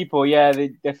certain people, yeah, they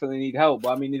definitely need help.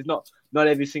 But I mean, there's not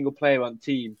every single player on the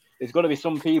team. There's got to be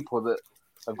some people that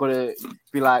have got to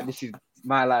be like, this is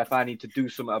my life. I need to do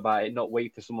something about it, not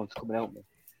wait for someone to come and help me.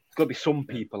 There's got to be some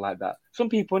people like that. Some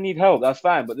people need help, that's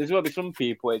fine. But there's got to be some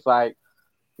people, it's like,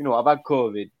 I've had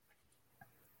COVID,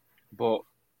 but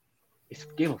it's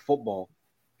a game of football.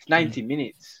 It's 90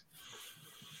 minutes.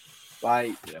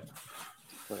 Like,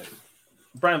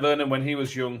 Brian Vernon, when he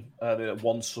was young, they had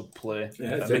one sub play.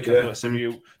 Yeah, Do you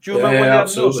remember when they had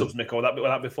no subs, Mick, or was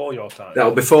that before your time? That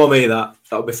was before me. That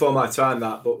was before my time.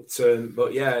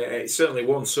 But yeah, it's certainly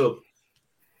one sub.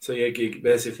 So you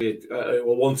basically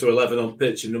 1 to 11 on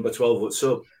pitch and number 12 at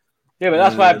sub. Yeah, but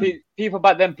that's why people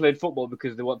back then played football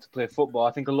because they want to play football.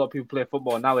 I think a lot of people play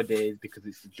football nowadays because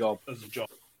it's a job. As a job.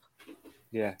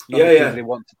 Yeah. Because they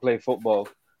want to play football.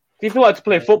 If they wanted to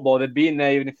play football, they'd be in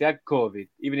there even if they had COVID.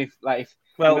 Even if, you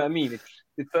know what I mean?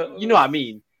 You know what I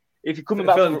mean? If you're coming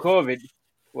back from COVID,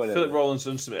 whatever. Philip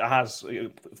Rawlinson has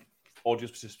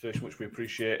audience participation, which we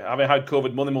appreciate. Having had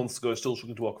COVID many months ago, still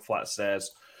struggling to walk a flight of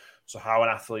stairs. So how an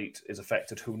athlete is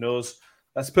affected, who knows?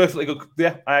 That's perfectly good.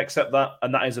 Yeah, I accept that,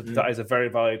 and that is a very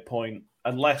valid point.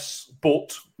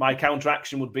 But my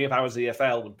counteraction would be, if I was the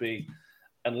EFL, would be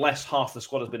unless half the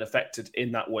squad has been affected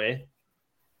in that way,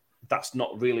 that's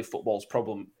not really football's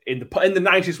problem. In the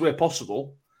nicest way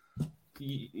possible,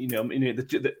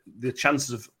 the chances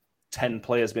of 10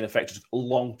 players being affected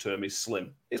long term is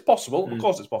slim. It's possible, of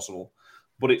course, it's possible,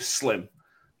 but it's slim.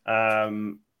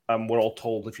 And we're all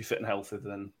told if you're fit and healthy,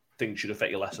 then things should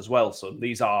affect you less as well. So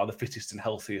these are the fittest and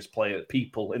healthiest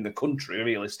people in the country,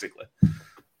 realistically.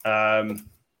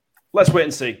 Let's wait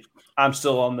and see. I'm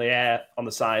still on the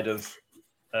side of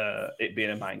it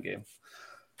being a mind game.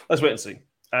 Let's wait and see.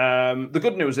 The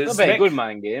good news is... It's not a very good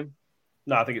mind game.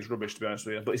 No, I think it's rubbish, to be honest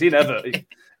with you. But he never...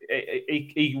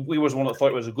 he was one that thought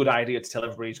it was a good idea to tell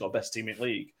everybody he's got best team in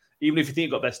league. Even if you think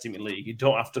you've got best team in league, you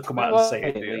don't have to come out and say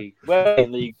it. Well,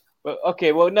 in league.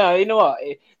 Okay, well, no, you know what?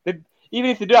 Even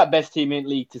if they do have best team in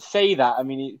league, to say that, I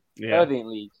mean, third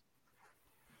in league.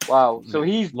 Wow. So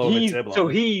he's got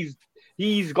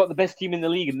the best team in the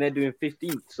league, and they're doing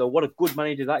 15th. So what a good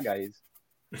manager that guy is.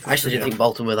 I actually didn't think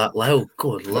Bolton were that low.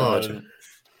 Good lord.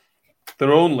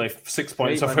 They're only 6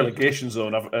 points off relegation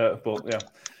zone. But yeah,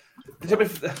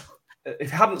 if you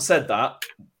hadn't said that,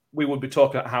 we would be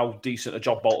talking about how decent a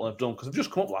job Bolton have done because they've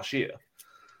just come up last year.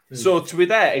 So to be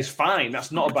there is fine.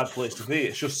 That's not a bad place to be.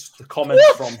 It's just the comments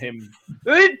from him.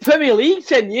 In Premier League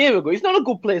 10 years ago, it's not a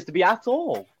good place to be at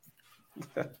all.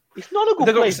 It's not a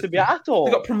good place to be at all.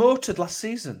 They got promoted last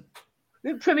season.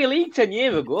 In Premier League 10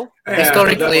 years ago.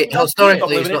 Historically, it's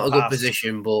not a good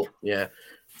position, but yeah.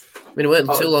 I mean, it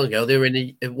wasn't too long ago. They were in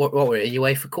a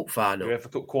UEFA Cup final.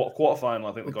 UEFA Cup quarter final,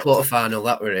 I think. They got quarter final,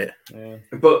 that were it. Yeah.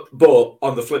 But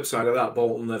on the flip side of that,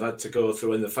 Bolton have had to go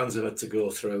through, and the fans have had to go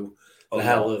through the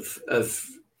hell of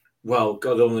well,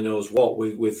 God only knows what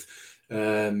with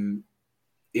owners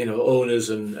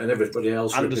and everybody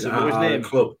else. Anderson, what was his name?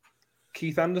 Club.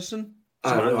 Keith Anderson.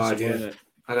 I have no idea.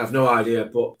 I have no idea.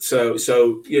 But so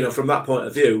from that point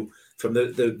of view, from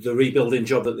the rebuilding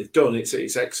job that they've done,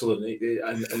 it's excellent, and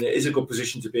it is a good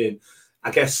position to be in.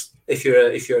 I guess if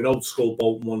you're an old school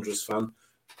Bolton Wanderers fan,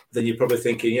 then you're probably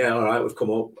thinking, yeah, all right, we've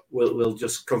come up, we'll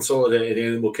just consolidate it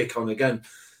here and we'll kick on again.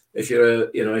 If you're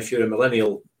a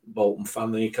millennial Bolton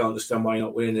fan, then you can't understand why you're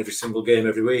not winning every single game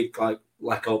every week, like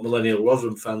all millennial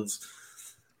Rotherham fans.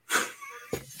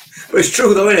 But it's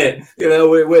true, though, isn't it?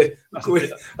 That's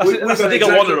a dig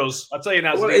at Wanderers. I'll tell you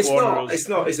now. It's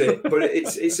not, is it? But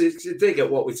it's a dig at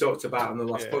what we talked about in the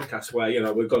last podcast,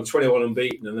 where we've gone 21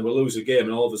 unbeaten, and then we lose a game,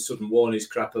 and all of a sudden Warney's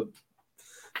crap at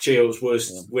Chio's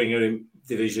worst winger in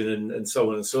division, and so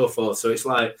on and so forth. So it's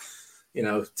like,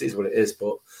 it is what it is.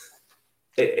 But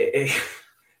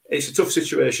it's a tough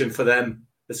situation for them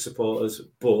as supporters.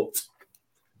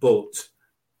 But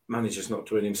manager's not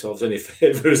doing himself any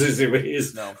favours as he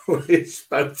is. No. He's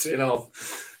spouting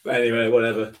off. But anyway,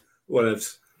 whatever.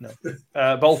 No.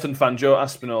 Bolton fan Joe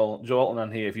Aspinall, Joe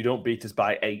Alton here. If you don't beat us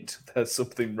by 8, there's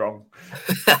something wrong.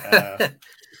 Yeah,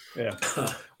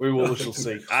 we shall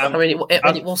see.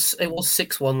 It was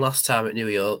 6-1 last time at New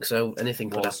York, so anything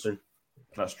could happen.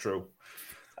 That's true.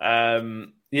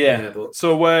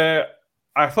 So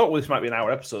I thought this might be an hour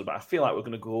episode, but I feel like we're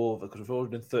going to go over because we've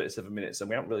already done 37 minutes and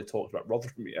we haven't really talked about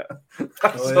Rotherham yet.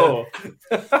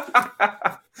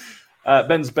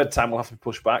 Ben's bedtime will have to be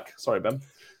pushed back. Sorry, Ben.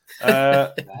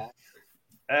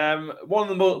 One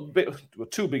of the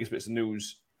two biggest bits of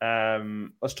news.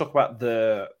 Let's talk about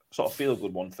the sort of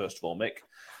feel-good one first of all, Mick.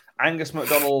 Angus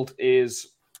MacDonald is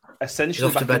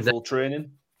essentially back in full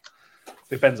training.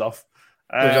 Ben's off.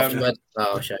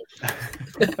 Shame.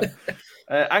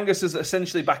 Angus is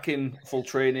essentially back in full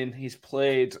training. He's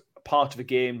played part of a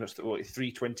game, just 3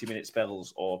 20-minute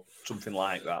spells or something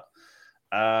like that.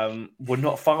 We're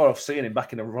not far off seeing him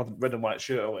back in a red and white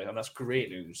shirt, are we? And that's great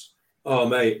news. Oh,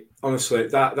 mate, honestly,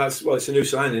 that's it's a new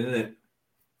signing, isn't it?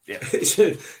 Yeah,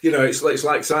 it's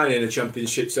like signing a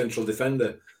Championship central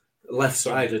defender,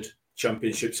 left-sided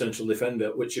Championship central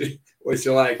defender, which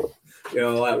you're like,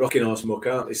 like rocking horse muck,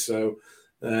 aren't they? So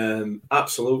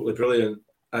absolutely brilliant.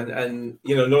 And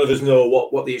none of us know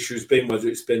what the issue's been, whether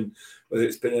it's been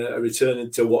a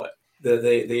return to what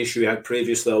the issue he had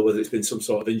previously, or whether it's been some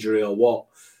sort of injury or what.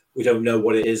 We don't know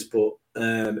what it is, but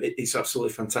it's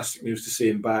absolutely fantastic news to see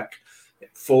him back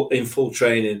in full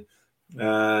training.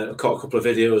 I caught a couple of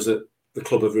videos that the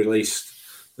club have released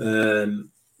over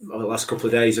the last couple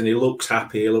of days, and he looks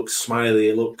happy, he looks smiley,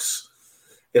 he looks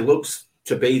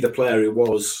to be the player he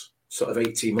was sort of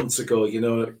 18 months ago,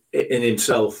 in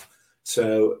himself.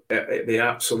 So it'd be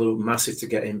absolute massive to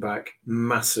get him back,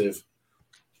 massive.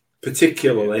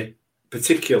 Particularly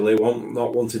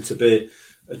not wanting to be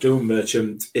a doom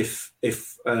merchant if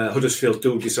Huddersfield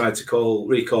do decide to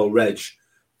recall Reg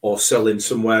or sell him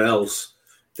somewhere else,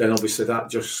 then obviously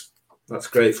that's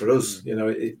great for us.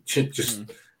 It just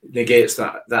negates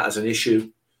that as an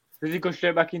issue. Does he go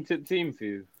straight back into the team for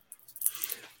you?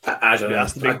 I don't know.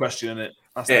 That's the big question, isn't it?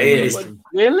 That's the big big question.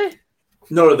 Really?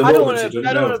 No, at the moment,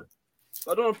 I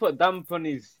don't want to put a damp on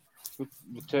his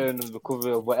return and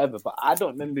recovery or whatever, but I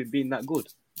don't remember it being that good.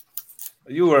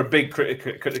 You were a big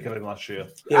critic of him last year.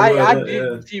 I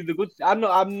didn't see the good. I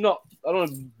don't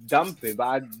want to damp it, but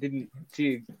I didn't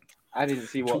see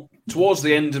what. Towards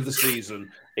the end of the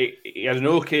season, he had an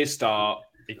okay start.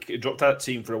 He dropped out of the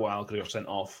team for a while because he got sent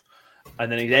off.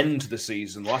 And then he'd end the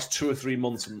season. The last 2 or 3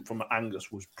 months from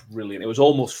Angus was brilliant. It was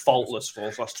almost faultless for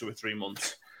the last 2 or 3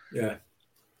 months. Yeah.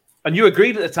 And you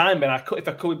agreed at the time, Ben. If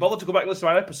I could be bothered to go back and listen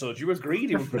to our episodes, you agreed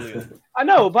he was brilliant. I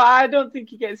know, but I don't think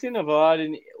he gets in over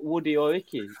Woody or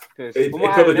Icky. He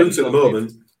probably doesn't at the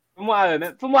moment. From what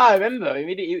I remember,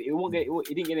 he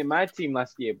didn't get in my team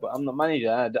last year, but I'm not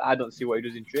manager. I don't see what he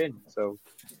does in training. So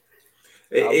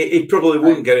he probably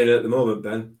wouldn't get in at the moment,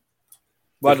 Ben.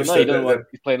 Well, I don't know. You don't know what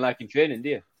he's playing like in training, do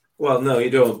you? Well, no, you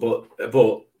don't. But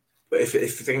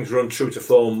if things run true to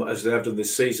form as they have done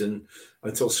this season,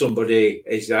 until somebody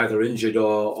is either injured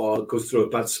or goes through a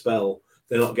bad spell,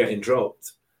 they're not getting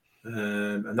dropped.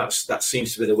 And that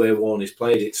seems to be the way Warney's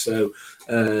played it. So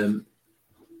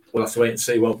we'll have to wait and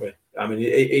see, won't we? I mean,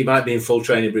 he might be in full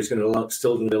training, but he's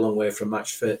still going to be a long way from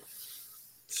match fit.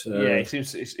 So, yeah,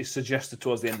 it's suggested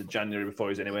towards the end of January before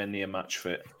he's anywhere near match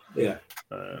fit. Yeah.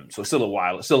 So still a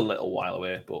little while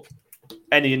away, but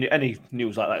any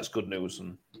news like that is good news,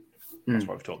 and that's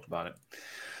why we've talked about it.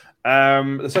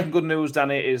 The second good news,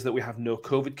 Danny, is that we have no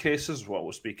COVID cases. What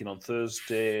we're speaking on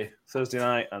Thursday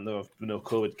night, and there have been no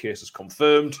COVID cases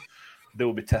confirmed. There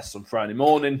will be tests on Friday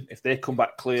morning. If they come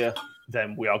back clear,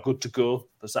 then we are good to go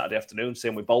for Saturday afternoon.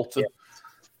 Same with Bolton.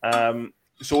 Yeah.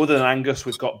 So other than Angus,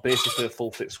 we've got basically a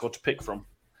full fit squad to pick from.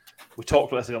 We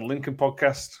talked about this on the Lincoln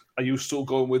podcast. Are you still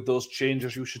going with those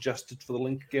changes you suggested for the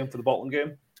Lincoln game, for the Bolton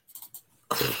game?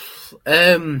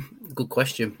 Good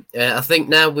question. I think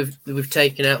now we've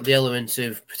taken out the elements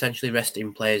of potentially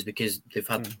resting players because they've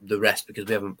had the rest because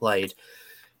we haven't played.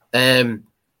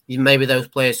 Maybe those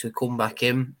players could come back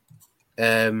in.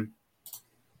 But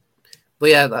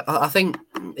yeah, I think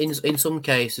in some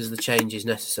cases the change is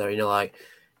necessary. Like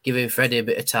giving Freddie a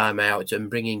bit of time out and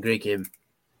bringing Grigg in.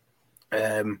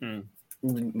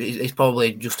 It's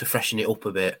probably just to freshen it up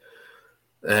a bit.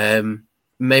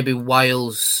 Maybe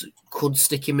Wiles could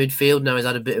stick in midfield. Now he's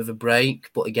had a bit of a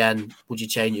break, but again, would you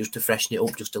change it just to freshen it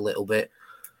up just a little bit?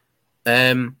 But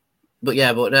now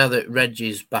that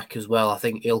Reggie's back as well, I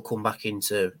think he'll come back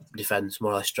into defence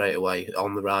more or less straight away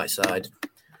on the right side.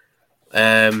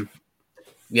 I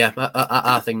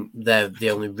think they're the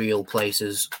only real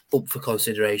places up for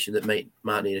consideration that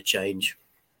might need a change.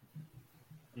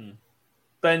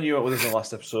 Ben, you were with us in the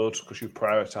last episode because you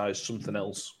prioritised something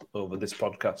else over this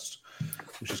podcast,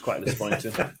 which is quite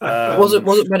disappointing.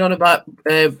 Wasn't Ben on about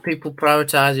people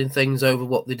prioritising things over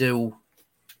what they do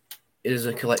as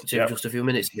a collective just a few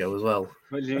minutes ago as well?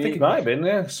 I think it might have been,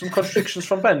 yeah. Some contradictions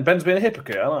from Ben. Ben's been a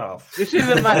hypocrite, I don't know. This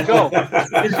isn't my job.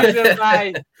 This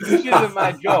isn't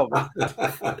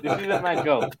my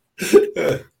job.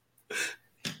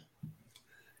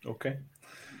 Okay.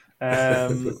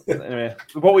 Anyway,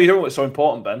 what were you doing? What's so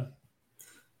important, Ben?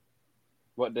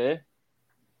 What day?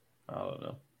 I don't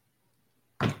know.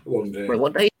 One day. Wait,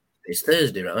 what day? It's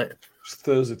Thursday, right? It's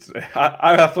Thursday today.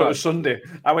 I thought it was Sunday.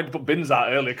 I went to put bins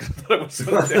out early because I thought it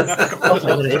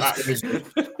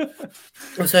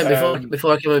was Sunday. So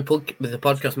before I came on with the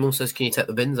podcast, Mum says, "Can you take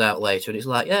the bins out later?" And it's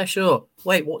like, "Yeah, sure."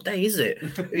 Wait, what day is it?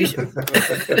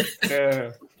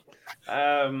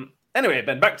 Anyway,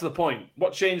 Ben, back to the point.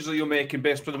 What changes are you making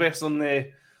based on the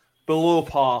below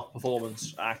par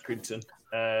performance at Accrington?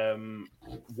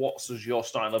 What does your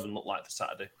starting 11 look like for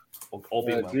Saturday?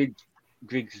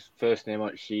 Grigg's first name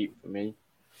on the sheet for me.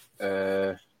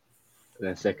 Then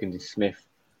second is Smith.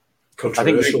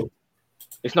 Controversial.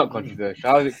 It's not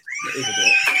controversial. It is a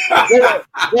bit.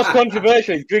 What's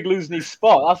controversial is Grigg losing his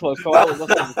spot. That's what's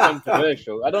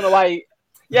controversial. I don't know why.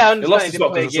 Yeah, I understand. He lost his didn't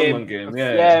spot play because of the Sunderland game.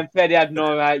 Yeah, and Freddie had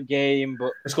no right game,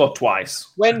 but he scored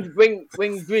twice. When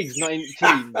Grigg's not in the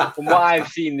team, from what I've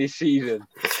seen this season,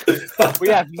 we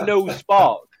have no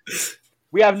spark.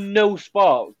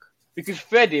 Because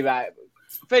Freddie, right?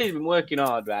 Freddie's been working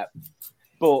hard, right?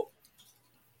 But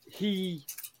he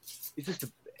is just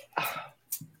a.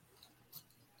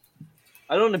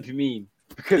 I don't want to be mean.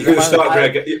 Because You're going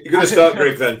to start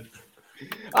Grigg then.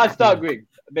 I'd start Grigg.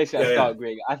 Basically, I'd start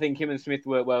Grigg. I think him and Smith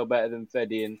work well better than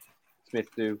Freddie and Smith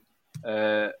do.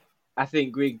 I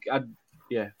think Grigg, I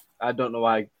don't know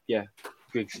why,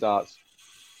 Grigg starts.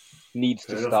 Needs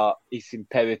to start. It's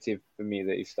imperative for me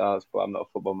that he starts, but I'm not a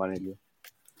football manager.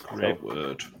 Great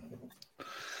word.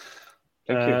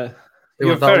 Thank you.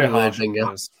 You're very harsh.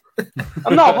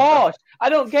 I'm not harsh. I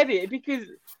don't get it because...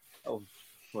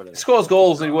 He scores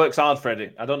goals and he works hard,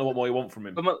 Freddie. I don't know what more you want from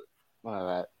him. All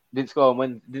right. Didn't score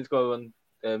on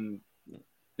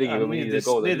neither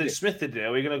Smith did it.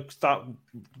 Are we going to start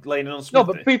laying on Smith? No,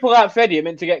 but people like Freddie are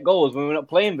meant to get goals when we're not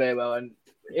playing very well, and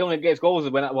he only gets goals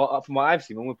from what I've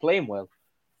seen when we're playing well,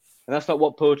 and that's not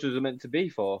what poachers are meant to be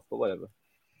for. But whatever,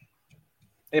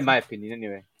 in my opinion,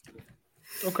 anyway.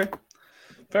 Okay,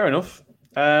 fair enough.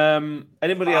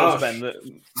 Anybody else, Ben? The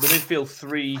midfield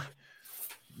three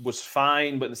was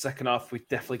fine, but in the second half we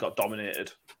definitely got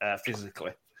dominated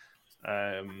physically.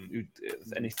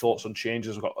 Any thoughts on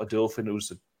changes? We've got Adolfin, who's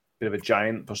a bit of a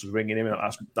giant, possibly bringing him in.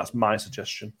 That's my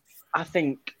suggestion. I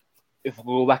think if we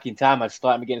go back in time, I'd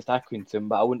start him against Accrington,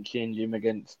 but I wouldn't change him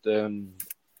against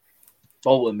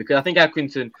Bolton because I think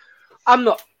Accrington. I'm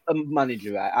not a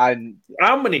manager.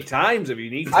 How many times have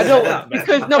you needed? I don't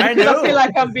because I feel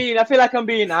like I'm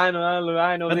being. I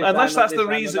know. Unless that's the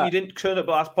reason you didn't turn up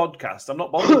the last podcast, I'm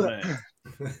not bothered.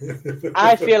 Mate.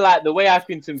 I feel like the way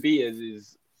Accrington beat us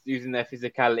is using their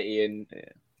physicality and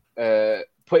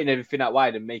putting everything out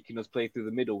wide and making us play through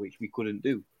the middle, which we couldn't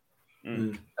do.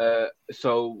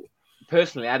 So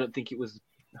personally, I don't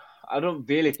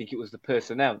really think it was the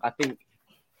personnel. I think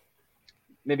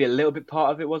maybe a little bit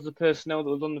part of it was the personnel that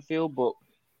was on the field, but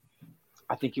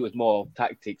I think it was more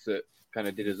tactics that kind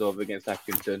of did us over against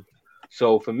Accrington.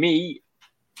 So for me,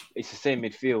 it's the same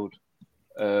midfield.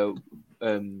 It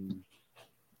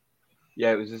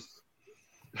was just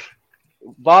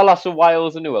Varlas and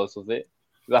Wiles, and who else was it?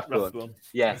 Rathbone.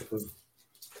 Yeah.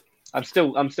 I'm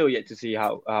still yet to see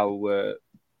how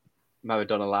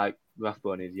Maradona like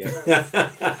Rathbone is yet.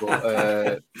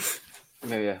 But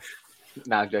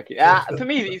I'm joking. For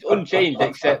me, it's unchanged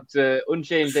except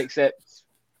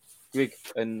Grigg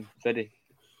and Freddie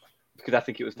because I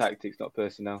think it was tactics, not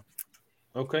personnel.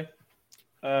 Okay.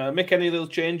 Make any little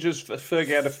changes? Fergie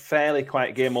had a fairly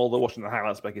quiet game, although watching the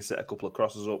highlights, Becky set a couple of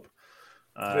crosses up.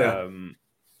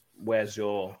 Where's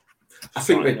your? I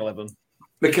think 11?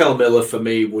 Mikel Miller for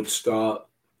me would start.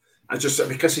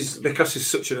 Because he's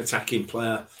such an attacking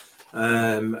player,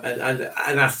 and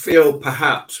I feel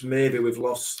perhaps maybe we've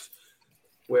lost.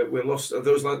 We've lost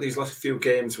these last few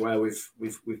games where we've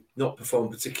not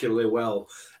performed particularly well.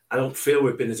 I don't feel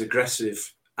we've been as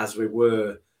aggressive as we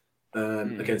were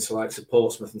against the likes of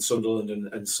Portsmouth and Sunderland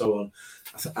and so on.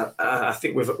 I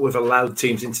think we've allowed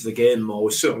teams into the game more.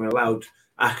 We've certainly allowed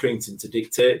Accrington to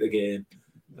dictate the game,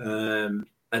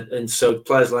 and so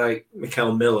players like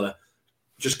Mikel Miller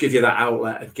just give you that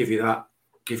outlet and give you that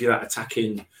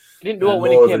attacking. He didn't do it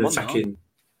when he came on. Attacking.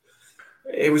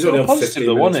 It was only on 15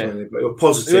 minutes, wasn't it? But it was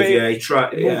positive. He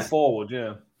tried. Moved forward.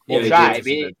 Yeah. He tried.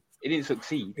 He didn't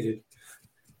succeed. He did.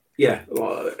 Yeah.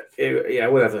 Well,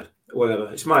 whatever.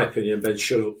 It's my opinion, Ben.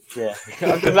 Shut up. Yeah.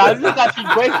 I'm just asking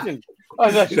questions.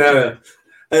 No.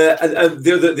 And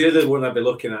the other one I'd be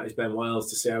looking at is Ben Wiles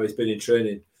to see how he's been in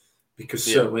training, because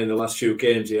certainly in the last few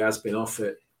games he has been off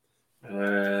it.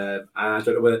 I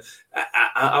don't know whether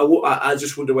I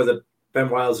just wonder whether Ben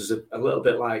Wiles is a little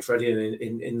bit like Freddie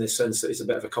in the sense that he's a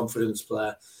bit of a confidence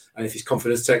player, and if his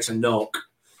confidence takes a knock,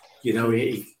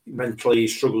 he mentally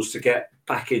struggles to get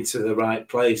back into the right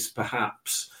place.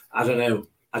 Perhaps I don't know.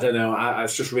 I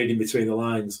was just reading between the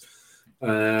lines.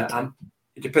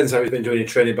 It depends how he's been doing in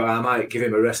training, but I might give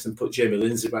him a rest and put Jamie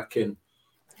Lindsay back in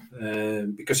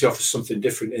because he offers something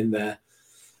different in there,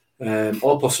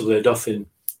 or possibly a Dauphin,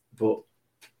 but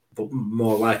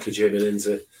more likely Jamie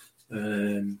Lindsay.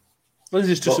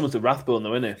 Lindsay's just similar to Rathbone,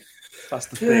 though, isn't he? That's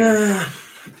the thing.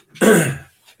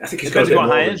 I think he's got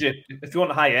high energy. If you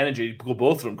want high energy, go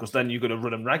both of them, because then you're going to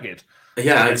run them ragged.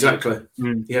 Yeah, exactly.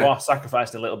 You are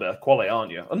sacrificing a little bit of quality,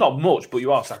 aren't you? Not much, but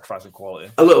you are sacrificing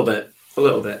quality. A little bit.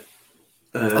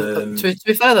 To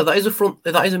be fair, though, that is a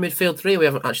midfield three we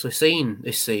haven't actually seen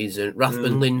this season.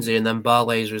 Rathbone, Lindsay, and then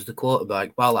Barlaser as the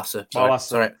quarterback. Barlaser.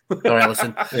 Sorry,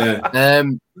 Alison. Yeah.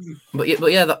 But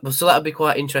yeah, so that'd be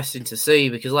quite interesting to see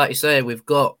because, like you say, we've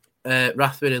got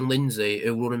Rathbone and Lindsay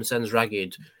who run themselves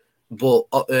ragged, but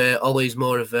Ollie's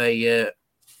more of a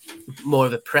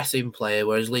pressing player,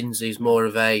 whereas Lindsay's more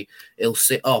of he'll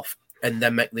sit off and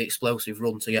then make the explosive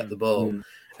run to get the ball,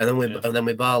 and then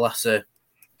with Barlaser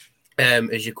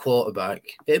as your quarterback,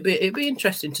 it'd be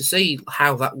interesting to see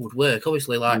how that would work.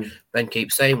 Obviously, like Ben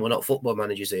keeps saying, we're not football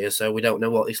managers here, so we don't know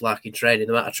what it's like in training.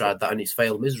 They might have tried that and it's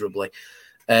failed miserably.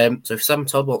 So if Sam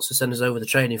Todd wants to send us over the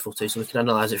training footage so we can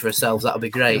analyse it for ourselves, that'll be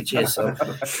great. Cheers, Sam.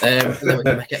 And then we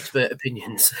can make expert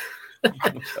opinions.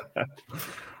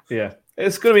 Yeah,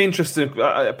 it's going to be interesting,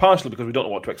 partially because we don't know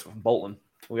what to expect from Bolton.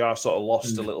 We are sort of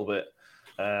lost a little bit.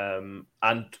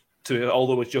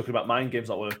 Although we're joking about mind games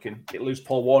not working, it leaves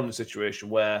Paul Warren in a situation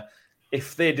where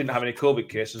if they didn't have any COVID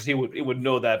cases, he would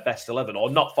know their best 11 or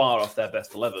not far off their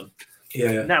best 11.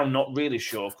 Yeah. Now, not really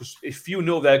sure because if you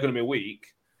know they're going to be weak,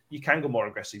 you can go more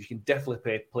aggressive. You can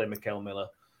definitely play Mikael Miller.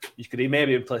 You could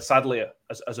maybe play Sadlier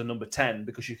as a number 10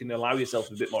 because you can allow yourself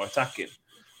to be a bit more attacking.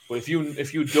 But if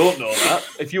you don't know that,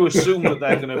 if you assume that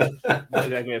they're going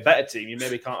to be a better team, you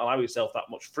maybe can't allow yourself that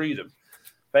much freedom.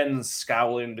 Ben's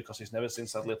scowling because he's never seen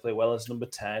Sadlier play well as number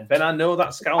 10. Ben, I know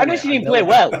that scowling. I never seen him play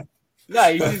well.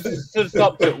 No, he just sort of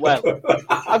stopped it well.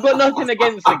 I've got nothing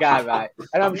against the guy, right?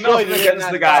 And I'm sure nothing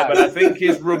against the guy, but I think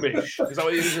he's rubbish. Is that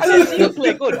what you're I've never seen him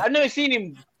play good. I've never seen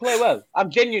him play well. I've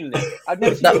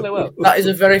never seen him play well. That is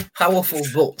a very powerful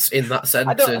but in that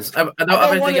sentence. I don't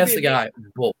have anything against the guy,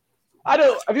 but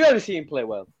have you ever seen him play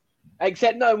well?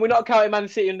 Except, no, we're not counting Man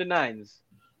City under 9s.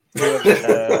 We're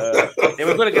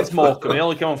good against Morecambe. He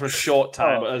only came on for a short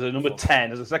time, but as a number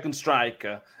 10, as a second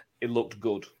striker, it looked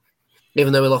good.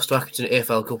 Even though we lost to Accrington at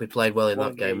AFL Cup, he played well in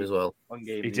that game as well. One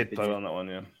game. He did play well in that one,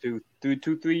 yeah.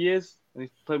 3 years? He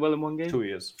played well in one game? 2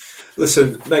 years.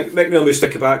 Listen, make no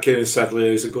mistake about Kieran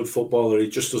Sadlier. He's a good footballer. He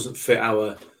just doesn't fit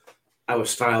our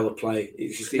style of play.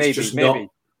 It's not.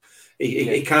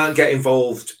 He can't get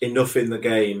involved enough in the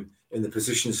game in the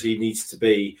positions he needs to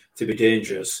be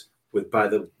dangerous in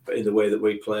the way that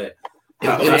we play.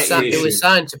 It was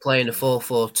signed to play in a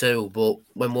 4-4-2, but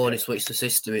when Warney switched the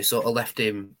system, it sort of left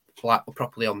him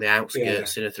properly on the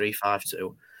outskirts in a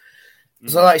 3-5-2.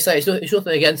 So, like I say, it's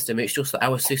nothing against him. It's just that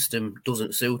our system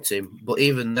doesn't suit him. But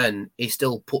even then, he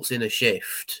still puts in a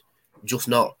shift, just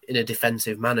not in a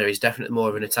defensive manner. He's definitely more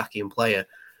of an attacking player.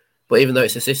 But even though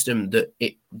it's a system that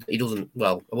he doesn't,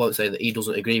 well, I won't say that he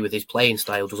doesn't agree with, his playing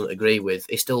style doesn't agree with,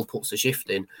 he still puts a shift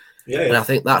in. Yeah. And I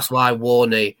think that's why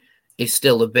Warney is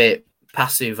still a bit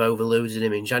passive over losing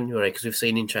him in January, because we've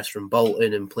seen interest from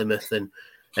Bolton and Plymouth and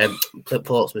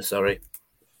Portsmouth, sorry.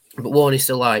 But Warney's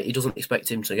still he doesn't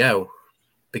expect him to go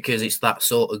because it's that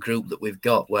sort of group that we've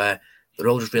got where they're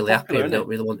all just really happy and don't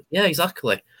really want. Yeah,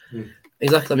 exactly.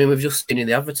 Exactly. I mean, we've just seen in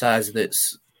the advertiser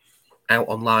that's out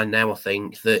online now, I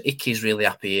think, that Icky's really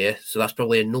happy here. So that's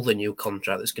probably another new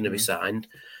contract that's going to be signed.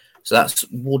 So that's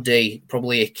Woody,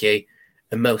 probably Icky,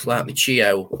 and most likely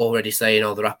Chio already saying,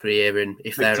 they're happy here. And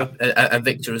if Victor. And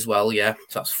Victor as well, yeah.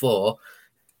 So that's 4.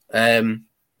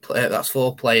 That's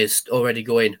 4 players already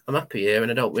going, I'm happy here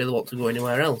and I don't really want to go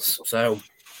anywhere else. So,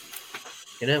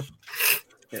 Yeah.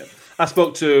 I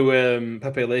spoke to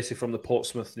Pepe Lacey from the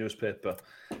Portsmouth newspaper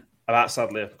about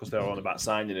Sadlier because they were on about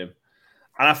signing him.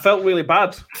 And I felt really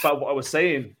bad about what I was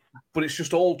saying, but it's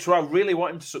just all true. I really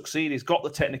want him to succeed. He's got the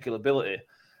technical ability.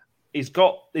 He's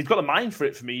got the mind for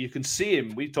it for me. You can see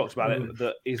him. We talked about it,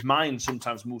 that his mind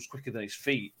sometimes moves quicker than his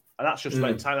feet. And that's just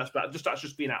about time. That's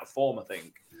just being out of form, I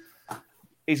think.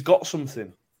 He's got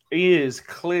something. He is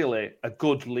clearly a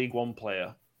good League One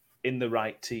player in the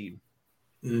right team.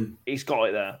 He's got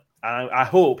it there. And I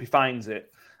hope he finds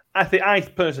it. I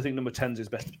personally think number 10 is his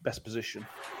best position,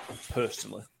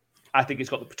 personally. I think he's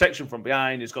got the protection from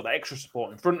behind. He's got the extra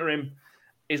support in front of him.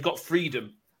 He's got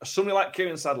freedom. Somebody like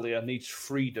Kieran Sadlier needs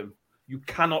freedom. You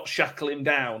cannot shackle him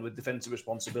down with defensive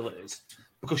responsibilities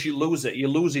because you lose it. You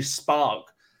lose his spark.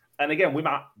 And again,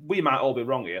 we might all be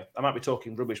wrong here. I might be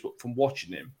talking rubbish, but from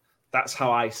watching him, that's how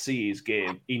I see his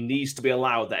game. He needs to be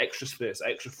allowed that extra space, that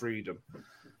extra freedom,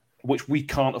 which we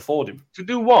can't afford him. To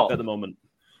do what? At the moment.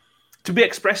 To be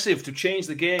expressive, to change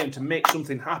the game, to make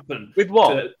something happen. With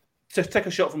what? To take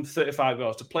a shot from 35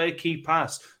 yards, to play a key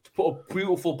pass, to put a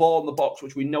beautiful ball in the box,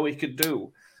 which we know he could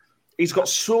do. He's got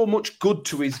so much good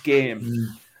to his game.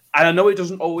 And I know he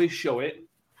doesn't always show it,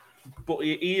 but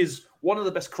he is one of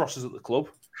the best crossers at the club.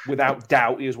 Without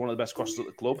doubt, he is one of the best crossers at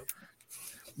the club.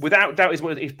 Without doubt,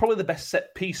 he's probably the best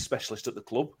set-piece specialist at the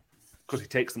club because he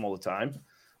takes them all the time.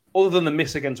 Other than the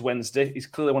miss against Wednesday, he's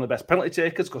clearly one of the best penalty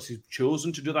takers because he's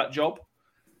chosen to do that job.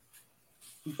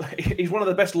 He's one of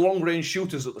the best long-range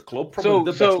shooters at the club,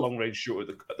 probably the best long-range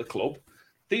shooter at the club.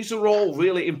 These are all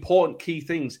really important key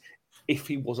things if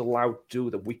he was allowed to do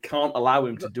them. We can't allow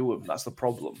him to do them. That's the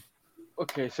problem.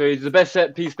 Okay, so he's the best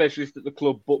set-piece specialist at the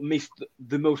club, but missed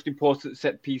the most important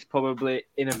set-piece probably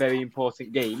in a very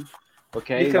important game.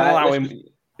 Okay, you can allow him.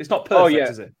 It's not perfect,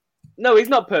 is it? No, it's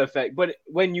not perfect. But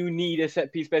when you need a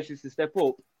set-piece specialist to step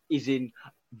up, is in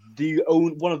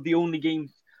one of the only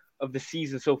games of the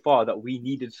season so far that we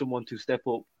needed someone to step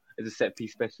up as a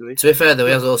set-piece specialist. To be fair, though,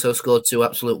 he has also scored 2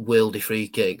 absolute worldy free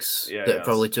kicks. Yeah, that are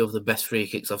probably 2 of the best free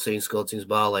kicks I've seen scored since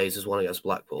Barley's. There's one against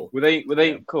Blackpool. Were they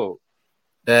cool?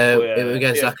 It was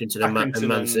against Accrington and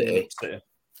Man City.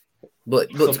 But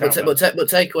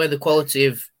take away the quality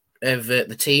of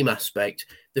the team aspect,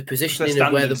 the positioning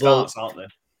of where the ball starts, aren't they?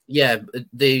 Yeah,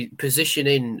 the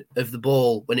positioning of the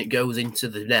ball when it goes into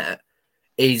the net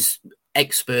is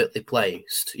expertly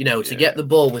placed. To get the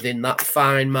ball within that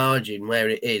fine margin where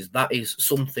it is, that is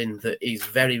something that is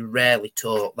very rarely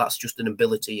taught. That's just an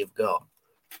ability you've got.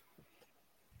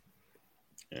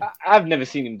 Yeah. I've never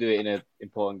seen him do it in an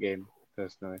important game,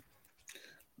 personally.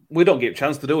 We don't give a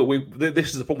chance to do it.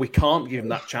 This is the problem. We can't give him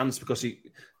that chance because he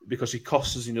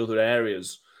costs us in other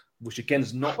areas, which again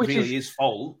is not really his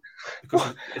fault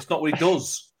because it's not what he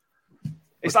does.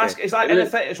 It's like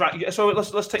NFL. It's right. So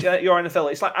let's take your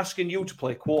NFL. It's like asking you to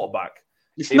play quarterback.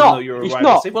 It's not. It's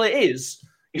not. Well, it is.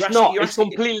 It's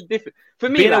completely different. For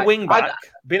me, being a wing back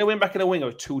and a winger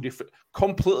are 2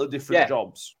 completely different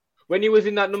jobs. When he was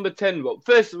in that number 10 role,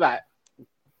 first,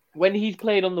 when he's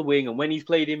played on the wing and when he's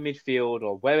played in midfield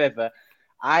or wherever,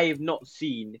 I have not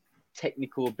seen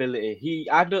technical ability.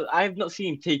 I have not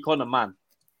seen him take on a man.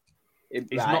 He's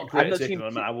not great at taking on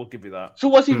a man. I will give you that. So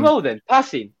what's his role then?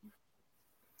 Passing.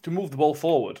 To move the ball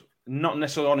forward, not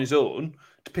necessarily on his own,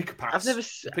 to pick a pass.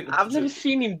 I've never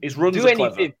seen him do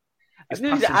anything.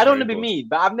 I don't want to be mean,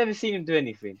 but I've never seen him do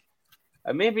anything.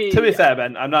 To be fair,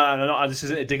 Ben, I'm not. This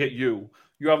isn't a dig at you.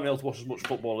 You haven't been able to watch as much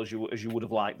football as you would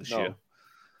have liked this year.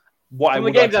 What I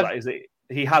would add to that is that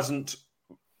he hasn't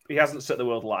set the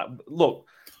world alight. Look,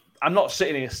 I'm not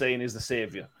sitting here saying he's the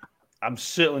saviour. I'm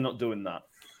certainly not doing that.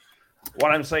 What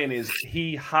I'm saying is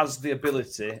he has the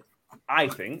ability. I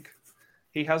think.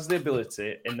 He has the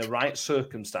ability in the right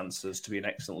circumstances to be an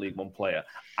excellent League One player.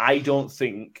 I don't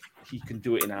think he can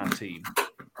do it in our team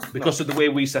because of the way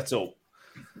we set up.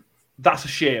 That's a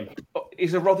shame.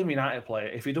 He's a Rotherham United player.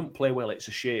 If he don't play well, it's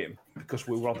a shame because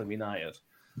we're Rotherham United.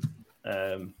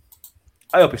 I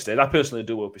hope he stays. I personally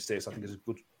do hope he stays. I think he's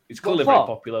good. He's clearly very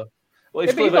popular. Well,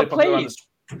 he's clearly very popular.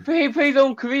 For his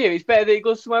own career, it's better that he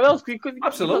goes somewhere else.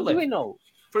 Absolutely.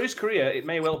 For his career, it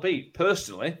may well be.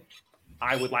 Personally,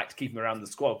 I would like to keep him around the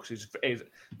squad because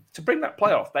to bring that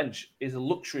playoff bench is a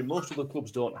luxury most other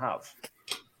clubs don't have.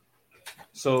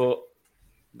 So,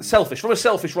 from a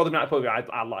selfish Rotherham United point of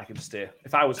view, I'd like him to stay.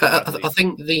 If I was, I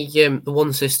think the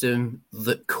one system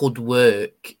that could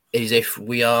work is if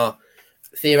we are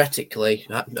theoretically,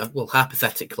 well,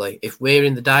 hypothetically, if we're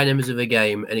in the dynamism of a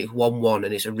game and it's 1-1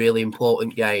 and it's a really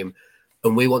important game,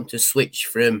 and we want to switch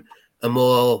from a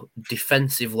more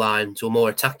defensive line to a more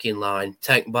attacking line,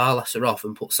 take Barlasser off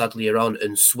and put Sadlier on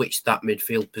and switch that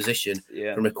midfield position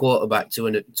from a quarterback to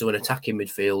an attacking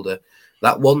midfielder.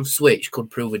 That one switch could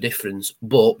prove a difference,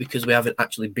 but because we haven't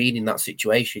actually been in that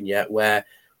situation yet where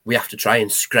we have to try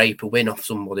and scrape a win off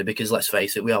somebody, because let's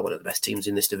face it, we are one of the best teams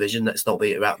in this division. Let's not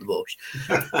beat around the bush.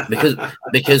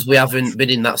 because we haven't been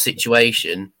in that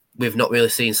situation, we've not really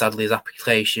seen Sadley's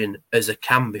application as a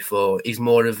cam before. He's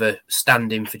more of a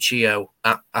stand-in for Chio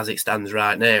as it stands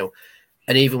right now.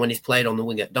 And even when he's played on the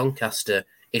wing at Doncaster,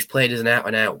 he's played as an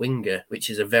out-and-out winger, which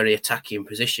is a very attacking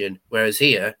position, whereas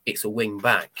here, it's a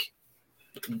wing-back.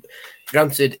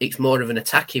 Granted, it's more of an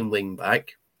attacking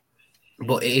wing-back,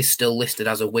 but it is still listed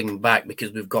as a wing-back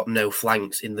because we've got no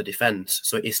flanks in the defence,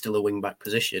 so it is still a wing-back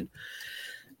position.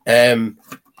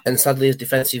 And sadly, his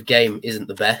defensive game isn't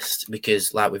the best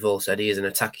because, like we've all said, he is an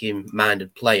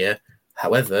attacking-minded player.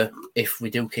 However, if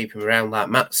we do keep him around, like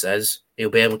Matt says,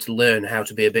 he'll be able to learn how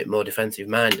to be a bit more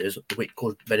defensive-minded, which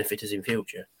could benefit us in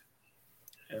future.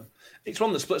 Yeah. It's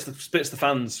one that splits the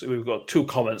fans. We've got 2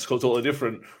 comments called totally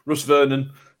different. Russ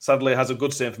Vernon, sadly, has a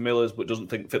good saying for Millers, but doesn't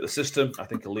think fit the system. I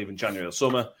think he'll leave in January or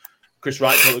summer. Chris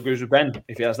Wright totally agrees with Ben.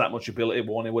 If he has that much ability, he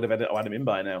would have had him in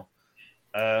by now.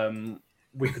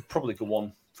 We could probably go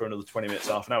on for another 20 minutes,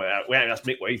 half an hour. We haven't asked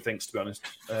Mick what he thinks, to be honest.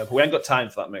 But we ain't got time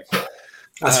for that, Mick.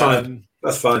 That's fine.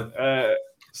 That's fine.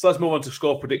 So let's move on to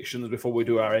score predictions before we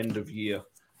do our end of year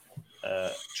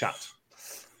chat.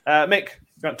 Mick,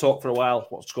 Can't talk for a while.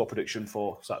 What's score prediction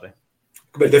for Saturday?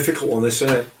 A bit difficult one, this,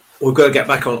 isn't it? We've got to get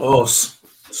back on horse,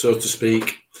 so to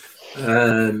speak.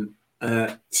 So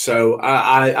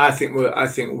I think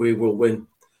we will win.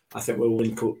 I think we'll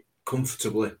win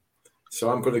comfortably. So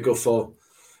I'm going to go for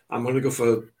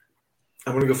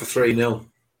 3-0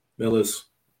 Millers.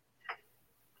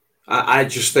 I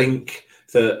just think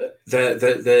that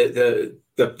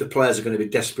the players are going to be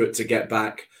desperate to get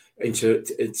back into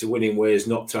winning ways,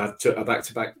 not to have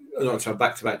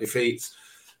back-to-back defeats,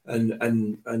 and I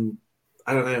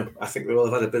don't know. I think we will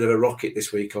have had a bit of a rocket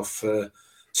this week off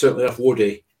certainly off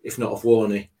Woody, if not off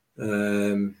Warney,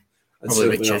 and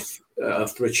certainly Richie.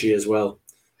 Off Richie as well,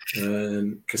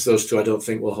 because those two I don't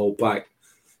think will hold back.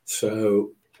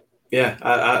 So yeah,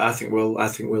 I think we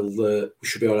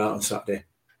should be all right on Saturday.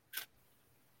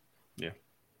 Yeah,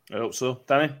 I hope so.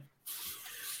 Danny?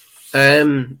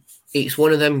 It's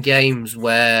one of them games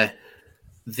where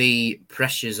the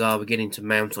pressures are beginning to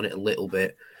mount on it a little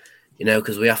bit,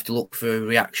 because we have to look for a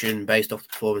reaction based off the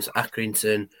performance at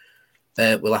Accrington.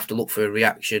 We'll have to look for a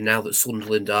reaction now that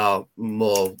Sunderland are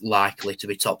more likely to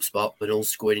be top spot than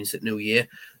us going into the new year.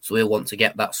 So we'll want to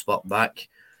get that spot back.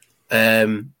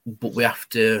 But we have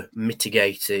to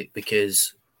mitigate it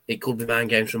because it could be mind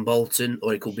games from Bolton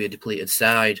or it could be a depleted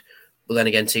side. But then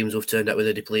again, teams who have turned out with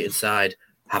a depleted side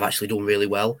have actually done really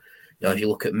well. If you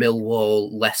look at Millwall,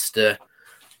 Leicester,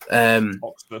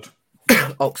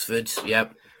 Oxford,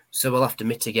 yep. So we'll have to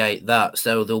mitigate that.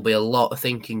 So there'll be a lot of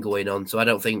thinking going on. So I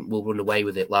don't think we'll run away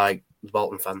with it like the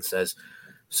Bolton fan says.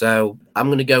 So I'm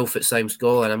going to go for the same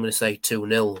score and I'm going to say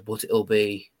 2-0, but it'll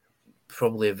be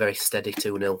probably a very steady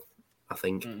 2-0, I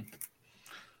think.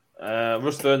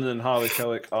 Russ Vernon and Harley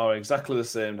Kellick are exactly the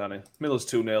same, Danny. Miller's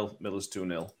 2-0, Miller's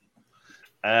 2-0.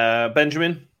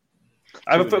 Benjamin?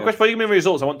 I have a question for you. Give me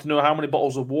results. I want to know how many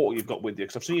bottles of water you've got with you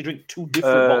because I've seen you drink 2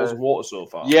 different bottles of water so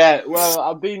far. Yeah, well,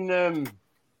 I've been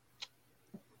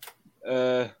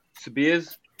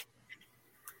Sabia's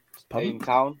in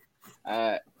town.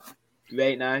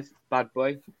 Very nice, bad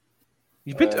boy.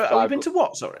 You've been to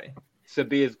what? Sorry,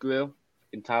 Sabia's Grill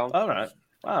in town. All right,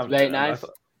 wow, very nice.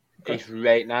 It's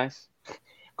really nice.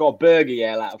 Got a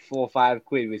burger, like 4 or 5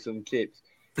 quid with some chips.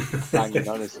 Banging,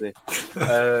 honestly.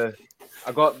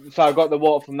 I got the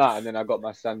water from that, and then I got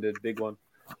my standard big one.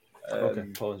 Okay,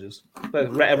 apologies. A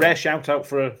rare shout out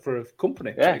for a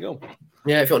company. Yeah. There you go.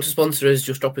 Yeah, if you want to sponsor us,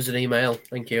 just drop us an email.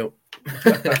 Thank you.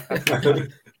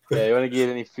 Yeah, you want to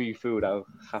give any free food, I'll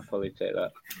happily take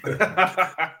that.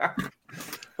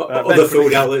 Other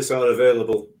food outlets are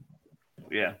available.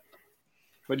 Yeah.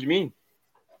 What do you mean?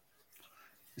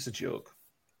 It's a joke.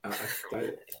 I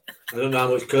don't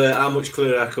know how much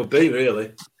clearer I could be,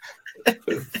 really.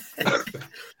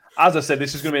 As I said,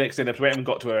 this is going to be an extended episode. We haven't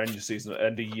got to our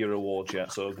end of year awards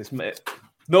yet, so this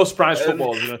no surprise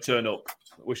football is going to turn up.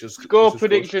 Score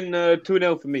prediction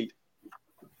 2-0 for me.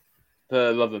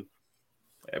 Love them.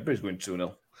 Everybody's going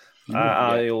 2-0.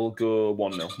 I'll go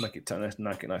 1-0. Make it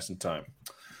nice and time.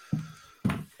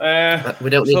 We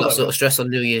don't need that sort of stress on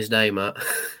New Year's Day, Matt.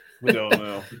 We don't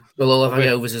know. We'll all have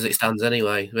hangovers as it stands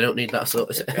anyway. We don't need that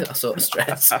sort of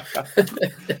stress.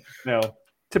 No.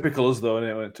 Typical us, though,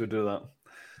 anyway, to do that.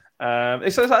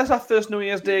 It's our first New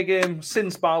Year's Day game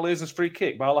since Barlas's free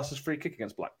kick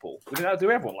against Blackpool. We didn't do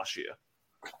everyone last year.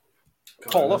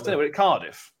 Paul Lofton, we're at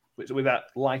Cardiff, with that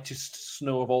lightest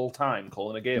snow of all time,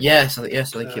 calling a game. Yes, I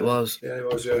think it was. Yeah,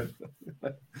 it was, yeah.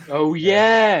 Oh,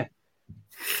 yeah.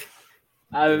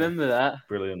 I remember that.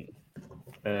 Brilliant.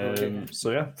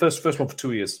 So, yeah, first one for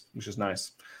 2 years, which is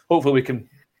nice. Hopefully we can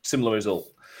similar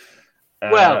result.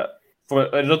 For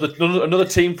another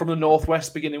team from the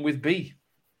Northwest beginning with B.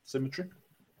 Symmetry.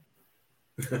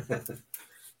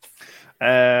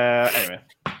 Anyway,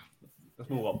 let's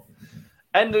move on.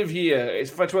 End of year. It's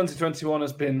for 2021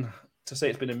 has been, to say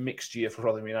it's been a mixed year for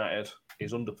Rotherham United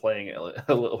is underplaying it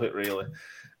a little bit, really.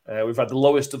 We've had the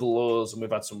lowest of the lows and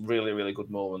we've had some really, really good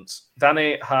moments.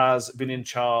 Danny has been in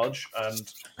charge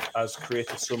and has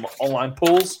created some online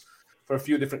polls for a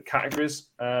few different categories.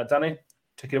 Danny,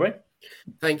 take it away.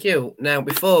 Thank you. Now,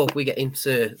 before we get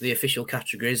into the official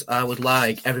categories, I would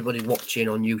like everybody watching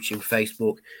on YouTube,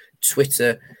 Facebook,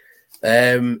 Twitter,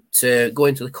 to go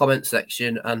into the comment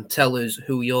section and tell us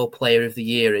who your player of the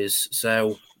year is.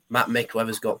 So, Matt, Mick,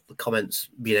 whoever's got the comments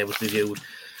being able to be viewed,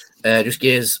 just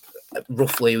give us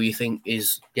roughly who you think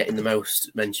is getting the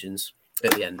most mentions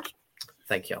at the end.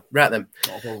 Thank you. Right then.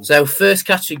 So, first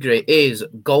category is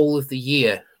Goal of the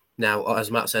Year. Now, as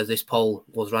Matt says, this poll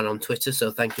was run on Twitter, so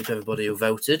thank you to everybody who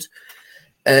voted.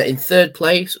 In third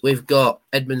place, we've got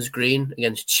Edmonds Green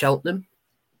against Cheltenham.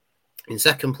 In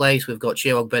second place, we've got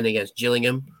Chirag Ben against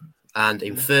Gillingham. And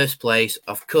in first place,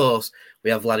 of course, we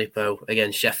have Ladipo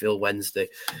against Sheffield Wednesday,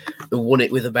 who won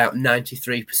it with about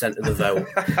 93% of the vote.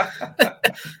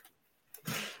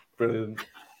 Brilliant.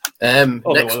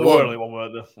 Next they were only one,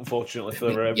 weren't they? Unfortunately for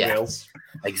everybody else.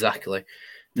 Exactly.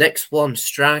 Next one,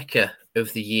 striker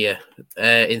of the year.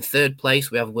 In third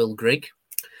place, we have Will Grigg.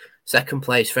 Second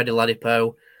place, Freddie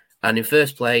Ladipo. And in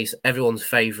first place, everyone's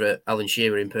favourite Alan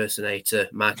Shearer impersonator,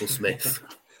 Michael Smith.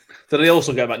 Did he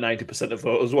also get about 90% of the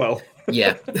vote as well?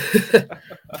 Yeah.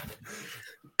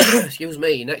 Excuse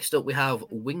me. Next up, we have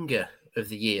winger of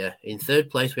the year. In third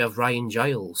place, we have Ryan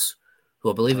Giles,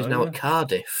 who I believe is now at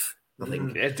Cardiff, I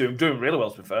think. Yeah, doing really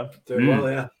well, to be fair. Doing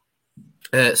well,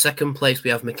 yeah. Second place,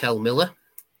 we have Mikel Miller,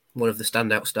 one of the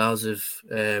standout stars of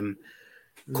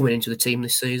coming into the team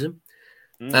this season.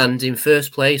 And in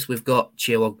first place, we've got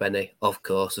Chirag Benny, of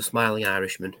course, the smiling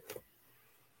Irishman.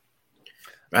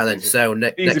 Right then, so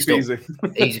next up,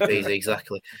 easy peasy,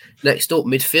 exactly. Next up,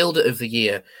 midfielder of the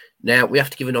year. Now, we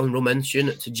have to give an honourable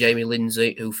mention to Jamie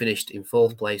Lindsay, who finished in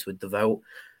fourth place with the vote.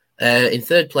 In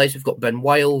third place, we've got Ben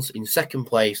Wiles. In second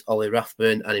place, Ollie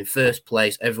Rathburn. And in first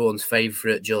place, everyone's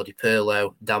favourite Geordie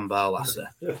Pirlo, Dan Barlasser.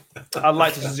 I'd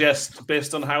like to suggest,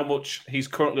 based on how much he's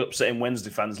currently upsetting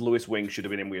Wednesday fans, Lewis Wing should have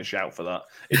been in with a shout for that.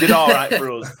 He did all right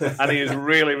for us, and he is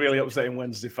really, really upsetting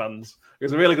Wednesday fans. He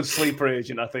was a really good sleeper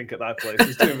agent, I think, at that place.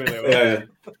 He's doing really well. Yeah.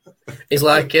 It's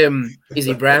like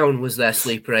Izzy Brown was their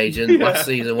sleeper agent last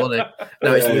season, wasn't it?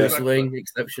 No, it's Lewis Wing,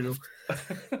 exceptional.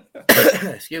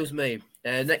 Excuse me.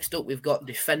 Next up, we've got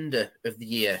defender of the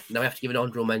year. Now we have to give an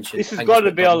honourable mention. This has got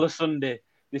to be on a Sunday.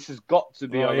 This has got to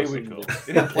be on a Sunday.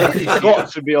 It's got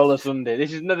to be on a Sunday.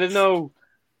 There's no.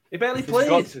 He barely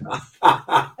played.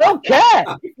 I don't care.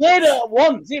 He played it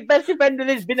once. He's the best defender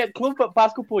that's been at club for the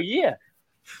past couple of years.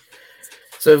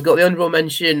 So we've got the honourable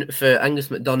mention for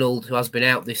Angus MacDonald, who has been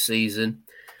out this season,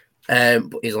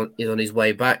 but is on his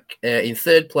way back. In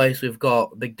third place, we've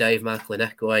got Big Dave Michael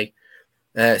Inekwe.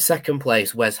 Second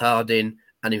place, Wes Harding.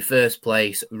 And in first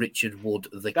place, Richard Wood,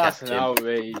 the captain. That's an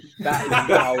outrage. That is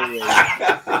an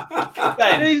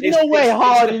outrage. There's no way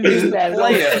Harding is there.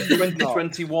 Player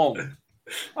 2021.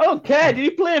 I don't care. Did he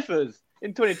play for us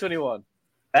in 2021?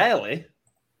 Barely.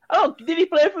 Oh, did he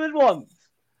play for us once?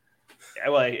 Yeah,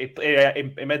 well, he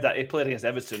made that. He played against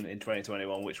Everton in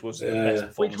 2021, which was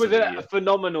a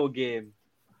phenomenal game.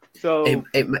 So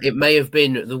it may have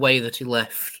been the way that he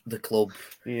left the club.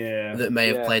 Yeah, that may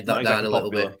have played that down a little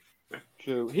bit.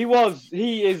 True.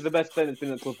 He is the best player that's been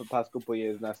in the club for the past couple of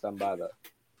years, and I stand by that.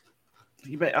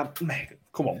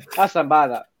 Come on. I stand by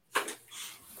that.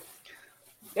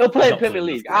 He'll play in Premier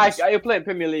League. He'll play in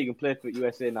Premier League and play for the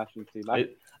USA national team. That's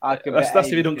if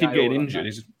he don't keep getting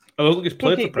injured. I don't think he's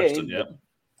played for Preston yet.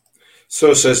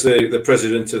 So says the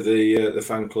president of the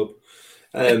fan club.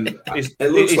 It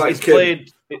looks like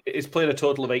he's played a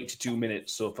total of 82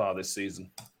 minutes so far this season.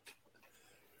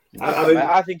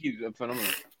 I think he's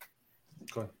phenomenal.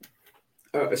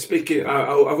 Speaking,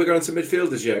 are we going to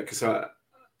midfielders yet? Because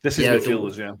this is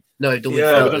midfielders, yeah. No,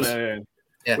 midfielders.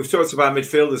 Yeah. We've talked about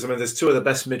midfielders. I mean, there's two of the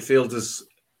best midfielders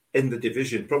in the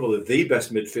division, probably the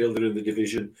best midfielder in the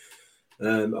division,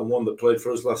 and one that played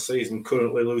for us last season,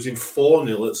 currently losing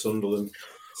 4-0 at Sunderland.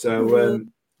 So,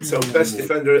 best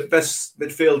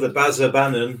midfielder, Bazza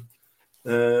Bannon,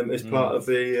 is part of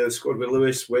the squad with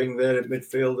Lewis Wing there at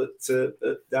midfield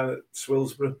down at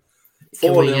Swillsborough.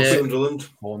 4-0 Sunderland.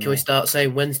 Can we start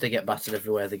saying Wednesday get battered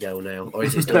everywhere they go now? Or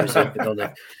is it still something on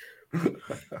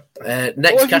it?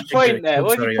 Next category. What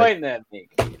was your point there,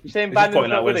 Nick? You're saying Bannon's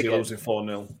not good again? Losing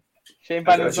 4-0. Shane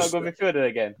Bannon's not good midfielder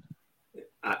again?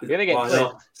 You're going to get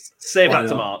clipped. Save that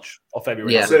to March or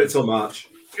February. Yeah. Save it till March.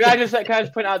 Can I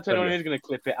just point out to anyone who's going to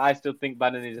clip it? I still think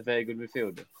Bannon is a very good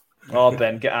midfielder. Oh,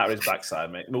 Ben, get out of his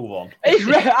backside, mate. Move on.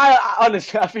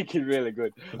 Honestly, I think he's really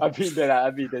good. Were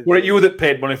it you that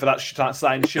paid money for that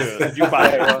signed shirt? Did you buy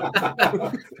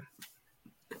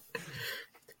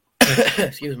it?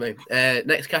 Excuse me.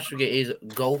 Next category is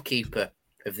goalkeeper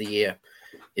of the year.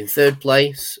 In third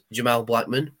place, Jamal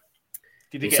Blackman.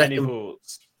 Did he get any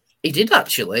votes? He did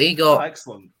actually. He got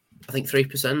excellent. I think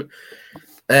 3%.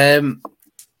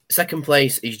 Second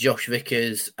place is Josh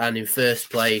Vickers, and in first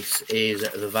place is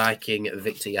the Viking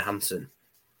Victor Johansson.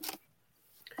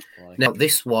 Now,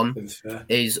 this one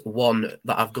is one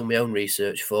that I've done my own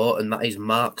research for, and that is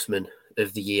Marksman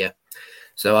of the Year.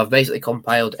 So I've basically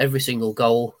compiled every single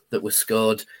goal that was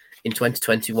scored in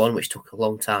 2021, which took a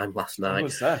long time last night. What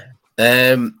was that?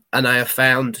 And I have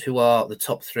found who are the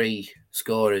top 3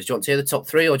 scorers. Do you want to hear the top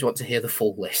 3, or do you want to hear the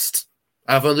full list?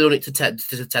 I've only done it to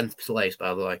the 10th place,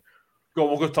 by the way. Go on,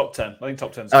 we'll go top 10. I think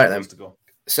top 10 is all right, then. To go.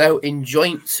 So in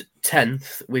joint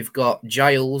 10th, we've got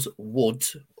Giles, Wood,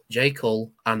 Jake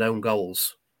Hull, and own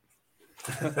goals.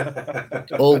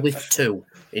 All with 2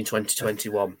 in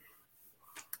 2021.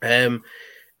 In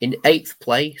 8th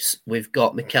place, we've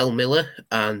got Mikel Miller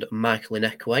and Michael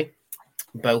Inekwe,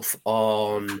 both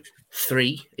on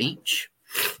 3 each.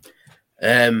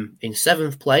 In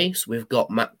 7th place, we've got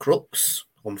Matt Crooks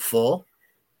on 4.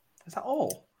 Is that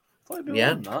all? I thought it'd be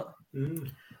Yeah. more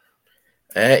than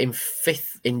that.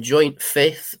 In joint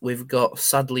 5th, we've got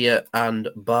Sadlier and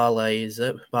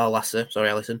Barlasser. Sorry,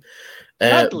 Alison.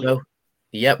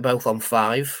 Both on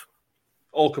 5.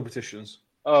 All competitions.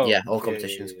 Oh, Yeah, all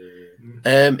competitions.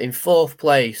 In 4th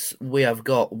place, we have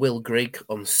got Will Grigg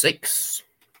on 6.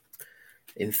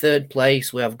 In 3rd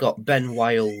place, we have got Ben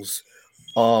Wiles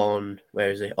on,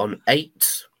 on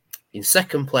 8. In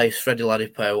 2nd place, Freddie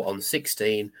Ladipo on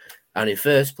 16. And in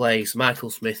 1st place, Michael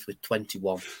Smith with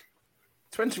 21.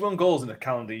 21 goals in a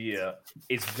calendar year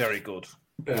is very good.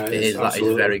 That is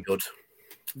very good.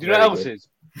 Do you know what else is?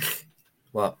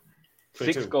 What?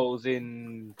 6 goals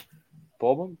in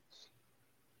 4 months?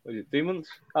 What is it, 3 months?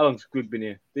 How long's Grigg been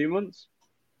here? 3 months?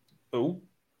 Who?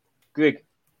 Grigg.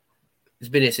 He's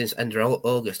been here since end of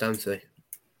August, hasn't he?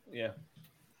 Yeah.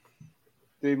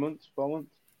 3 months? 4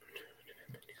 months?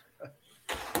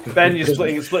 Ben,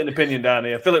 you're splitting opinion down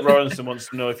here. Philip Rawlinson wants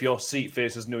to know if your seat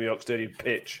faces New York Stadium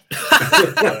pitch.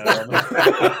 But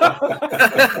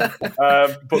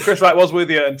Chris Wright was with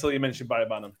you until you mentioned Barry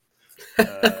Bannon.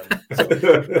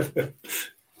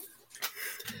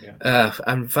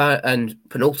 And the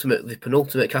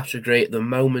penultimate category, the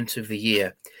moment of the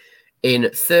year. In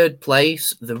 3rd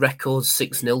place, the record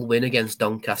 6-0 win against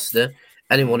Doncaster.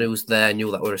 Anyone who was there knew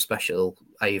that were a special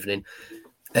evening.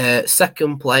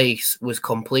 2nd place was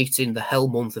completing the hell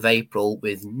month of April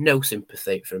with no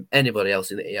sympathy from anybody else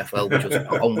in the EFL. We just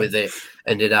got on with it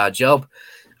and did our job.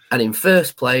 And in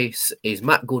 1st place is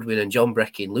Matt Goodwin and John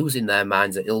Breckin losing their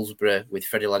minds at Hillsborough with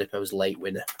Freddie Ladipo's late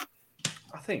winner.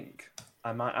 I think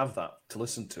I might have that to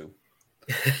listen to.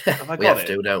 We have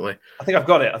to, don't we? I think I've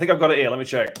got it. Here. Let me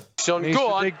check. Son,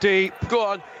 go on. Dig deep. Go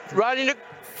on. Right in the...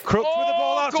 Crooks with the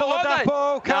ball out to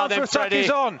Ladapo. Counter attack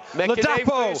is on.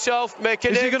 Ladapo. Is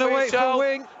he going to wait for a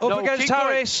wing? Up against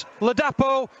Harris.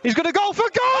 Ladapo. He's going to go for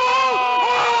goal!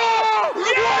 Oh!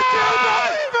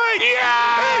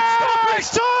 Yeah! It's stoppage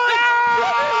time!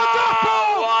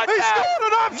 Ladapo! He scored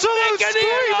an absolute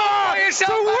screamer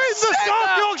to win the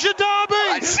South Yorkshire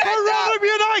Derby for Rotherham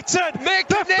United.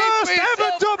 The first ever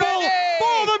double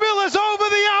for the Millers over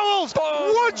the Owls.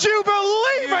 Would you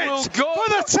believe it? For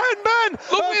the 10 men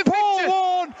of Paul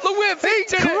Warne.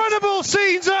 Incredible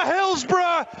scenes at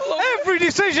Hillsborough. Every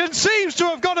decision seems to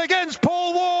have gone against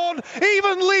Paul Warne,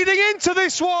 even leading into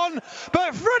this one.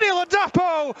 But Freddie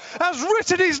Ladapo has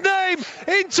written his name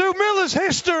into Miller's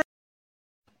history.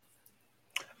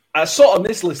 I sort of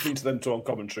miss listening to them two on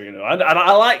commentary, and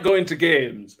I like going to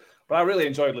games, but I really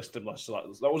enjoyed listening last year.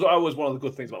 That was always one of the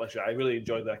good things about last year. I really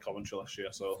enjoyed their commentary last year.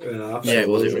 So yeah, it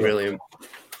was brilliant.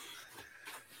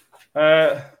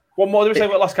 One more. Did we say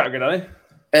about the last category, Danny?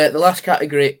 The last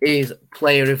category is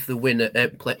player of the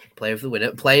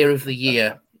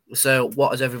year. So,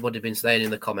 what has everybody been saying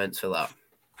in the comments for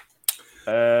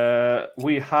that?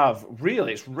 We have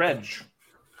it's Reg,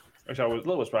 which I was a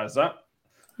little surprised at.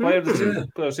 Player of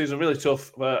the season, really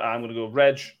tough. I'm going to go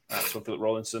Reg. That's from Philip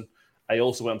Rawlinson. I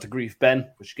also went on to Grief Ben,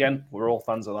 which again we're all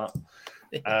fans of that.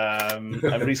 And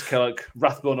Reece Kellogg,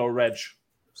 Rathbone or Reg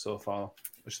so far,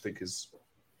 which I think is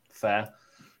fair.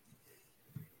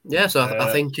 Yeah, so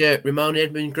I think Ramon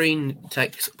Edmund Green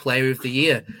takes Player of the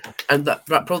Year, and that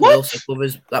probably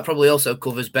also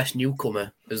covers Best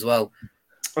Newcomer as well.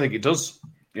 I think it does.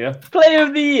 Yeah, Player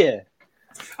of the Year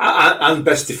and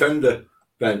Best Defender,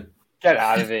 Ben. Get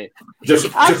out of it.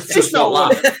 Just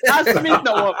not that. That's Smith, not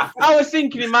what I was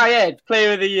thinking in my head.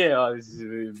 Player of the Year. Oh, this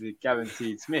is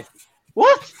guaranteed Smith.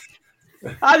 What?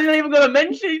 I didn't even going to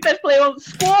mention he's best player on the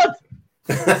squad.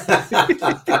 It's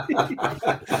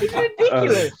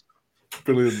ridiculous.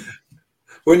 Brilliant.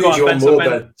 We need your more,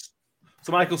 Ben.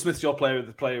 So Michael Smith's your player of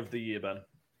the year, Ben.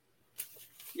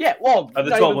 Yeah, well, at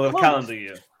the top of the calendar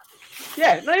year.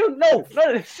 Yeah, not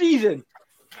the season.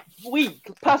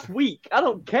 Past week. I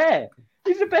don't care.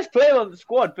 He's the best player on the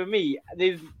squad for me.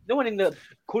 There's no one in the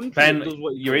country that does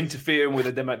what he you're does. interfering with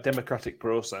a democratic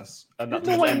process, and There's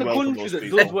no one in the country that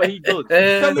does what he does.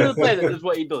 Tell me the player that does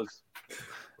what he does.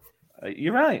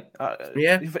 You're right.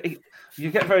 Yeah.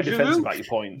 You get very defensive about your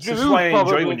points. This is Giroud why I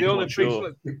enjoy when the you only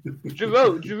show.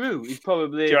 Giroud is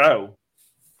probably Giroud.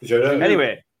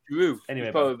 Anyway, is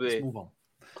probably let's move on.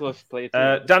 close player.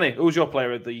 Danny, who's your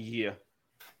player of the year?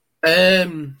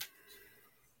 Of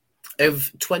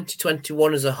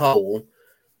 2021 as a whole,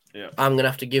 I'm going to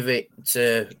have to give it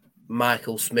to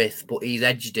Michael Smith, but he's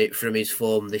edged it from his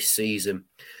form this season.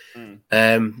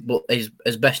 But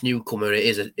as best newcomer, it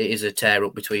is a tear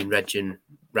up between Reg and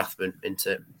Rathbone, isn't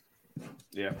it?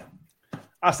 Yeah.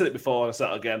 I said it before, I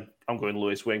said it again. I'm going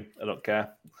Lewis Wing. I don't care.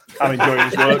 I'm enjoying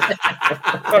his work.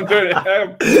 I'm doing it.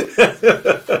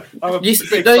 I'm a big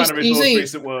fan of his most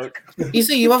recent work. You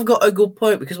see, you have got a good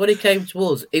point, because when he came to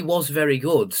us, he was very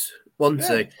good, wasn't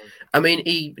he? I mean,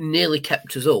 he nearly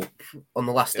kept us up on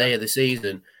the last day of the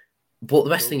season. But the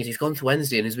best thing is he's gone to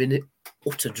Wednesday and has been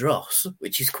utter dross,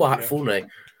 which is quite funny.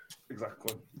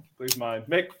 Exactly. Please mind.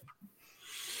 Mick?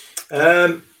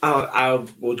 I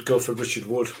would go for Richard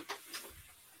Wood.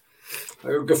 I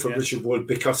would go for Richard Wood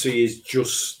because he's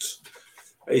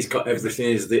got everything.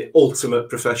 He's the ultimate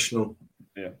professional.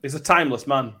 Yeah, he's a timeless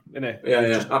man, isn't he?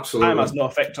 Yeah, absolutely. Time has no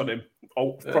effect on him.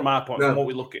 From our point, from what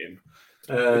we look at him,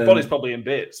 the body's probably in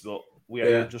bits, but we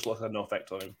just look at no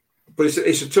effect on him. But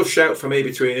it's a tough shout for me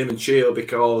between him and Chio,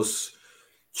 because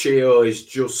Chio is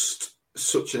just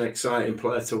such an exciting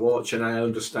player to watch, and I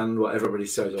understand what everybody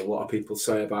says, or a lot of people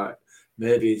say about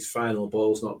maybe his final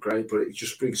ball's not great, but it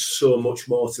just brings so much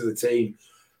more to the team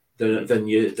than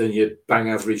your bang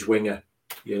average winger,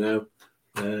 you know.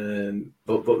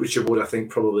 But Richard Wood, I think,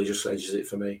 probably just edges it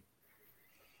for me.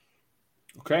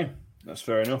 Okay, that's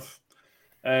fair enough.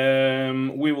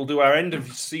 We will do our end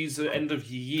of season, end of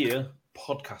year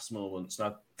podcast moments.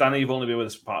 Now, Danny, you've only been with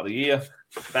us for part of the year.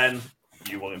 Ben,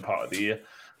 you've only been part of the year.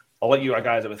 I'll let you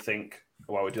guys have a think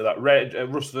while we do that.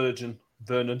 Russ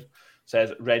Vernon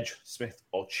says Reg, Smith,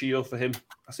 or Chio for him.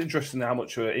 That's interesting how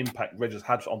much impact Reg has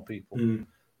had on people, which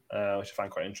I find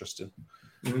quite interesting.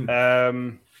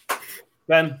 Ben,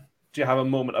 do you have a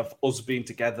moment of us being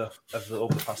together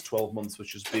over the past 12 months,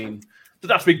 which has been,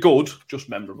 doesn't have to be good, just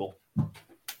memorable? I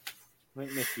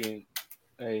think Mickey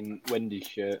in Wendy's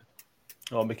shirt.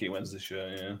 Oh, Mickey Wednesday's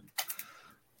shirt, yeah.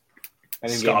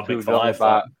 And him getting proved wrong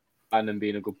about Bannon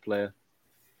being a good player.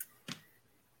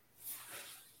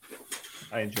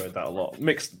 I enjoyed that a lot.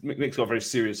 Mick's got a very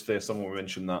serious face on when we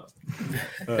mentioned that.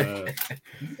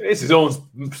 It's his own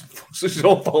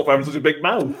fault for having such a big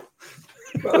mouth.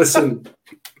 Well, listen,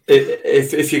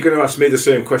 if you're going to ask me the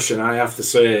same question, I have to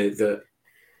say that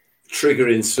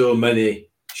triggering so many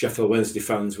Sheffield Wednesday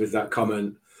fans with that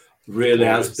comment really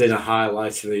has been a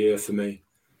highlight of the year for me.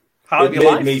 Of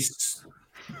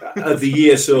the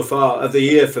year so far. Of the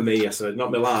year for me, I said,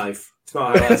 not my life. It's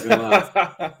not highlights of my life.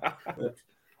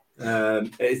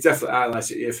 It's definitely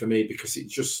highlights of the year for me, because it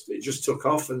just took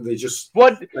off, and they just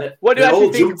what do you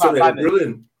actually think about Bannon?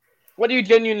 Brilliant. What do you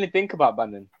genuinely think about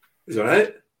Bannon? He's all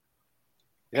right.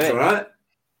 Yeah. He's all right.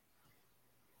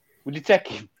 Would you take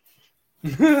him?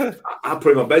 I'll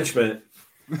put him on bench, mate.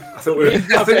 I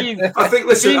think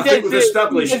we've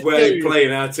established where he'd play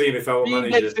in our team if I were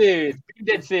manager. Being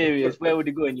dead serious, where would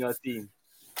he go in your team?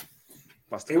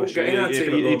 That's the question. Are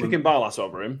you picking Barlas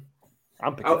over him?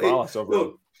 I'm picking Barlas over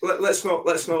him.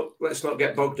 Let's not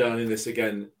get bogged down in this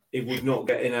again. He would not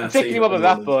get in our I'm team. picking him up with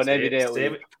Rathbone every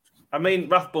day. I mean,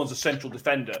 Rathbone's a central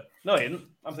defender. No, he isn't.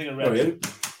 I'm thinking Reg.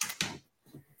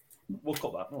 We'll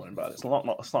cut that. Don't worry about it. It's not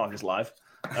on his live.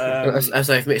 As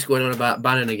if Mick's going on about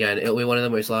Bannon again, it'll be one of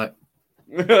them where it's like,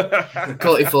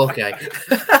 call it 4K.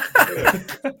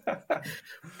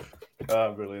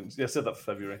 Brilliant. Yeah, I said that for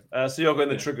February. So you're going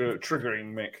the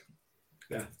triggering Mick.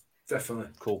 Yeah, definitely.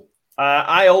 Cool.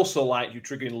 I also like you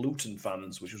triggering Luton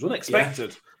fans, which was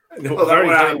unexpected. Yeah. No, that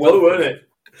went out of blue, wasn't it?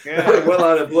 Yeah. Well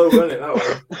out of blue, wasn't it? That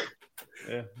one.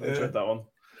 Yeah, I enjoyed that one.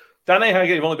 Danny, how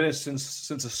you've only been since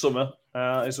the summer.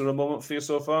 Is there a moment for you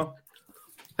so far?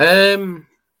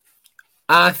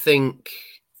 I think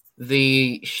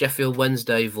the Sheffield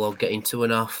Wednesday vlog getting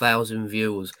 2,500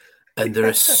 views, and there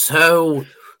are so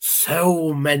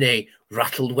many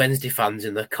rattled Wednesday fans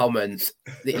in the comments.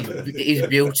 It is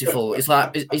beautiful. It's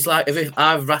like if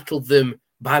I've rattled them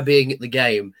by being at the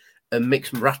game, and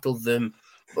Mick's rattled them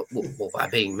by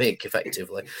being Mick,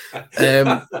 effectively.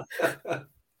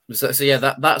 So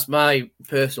yeah, that's my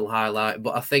personal highlight.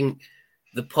 But I think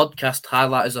the podcast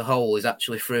highlight as a whole is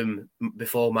actually from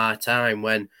before my time,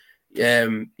 when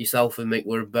yourself and Mick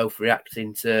were both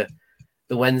reacting to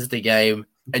the Wednesday game,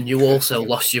 and you also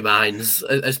lost your minds,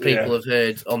 as people have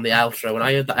heard on the outro. When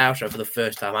I heard that outro for the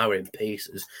first time, I were in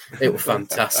pieces. It was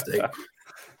fantastic.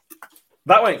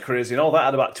 That went crazy, and all that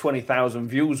had about 20,000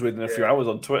 views within a few hours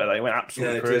on Twitter. They went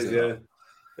absolutely crazy.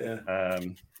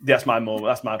 That's my moment.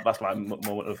 That's my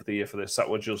moment of the year for this. That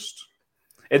were just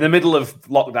in the middle of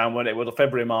lockdown, when it was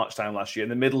February, March time last year, in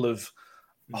the middle of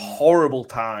a horrible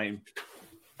time,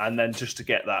 and then just to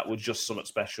get that was just something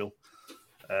special.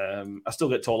 I still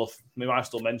get told off. My wife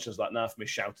still mentions that now for me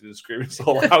shouting and screaming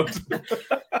so loud.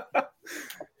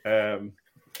 Yeah.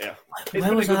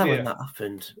 Where was I when that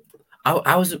happened?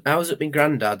 I was at my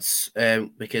granddad's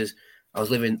because I was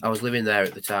living there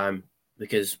at the time,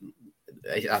 because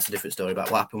that's a different story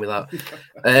about what happened with that.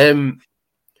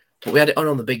 But we had it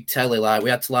on the big telly. I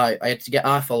had to get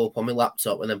iFollow up on my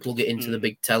laptop and then plug it into the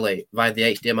big telly via the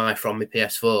HDMI from my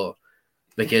PS4,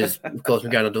 because of course my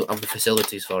granddad don't have the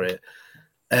facilities for it.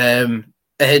 And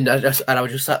I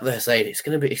was just sat there saying it's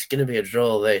gonna be a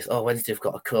draw. This Wednesday I've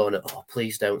got a corner. Oh,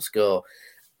 please don't score.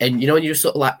 And you know when you just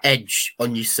sort of like edge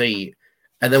on your seat,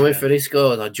 and then when Freddie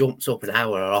scores, I jumped up an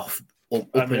hour off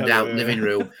up and down living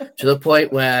room to the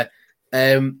point where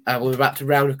I was about to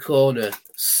round a corner,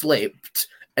 slipped,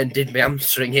 and did my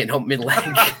hamstring in on my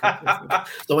leg.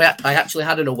 So I actually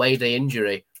had an away day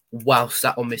injury while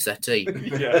sat on my settee,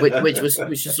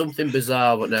 which is something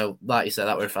bizarre. But no, like you said,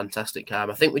 that was a fantastic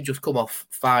time. I think we just come off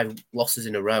 5 losses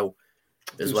in a row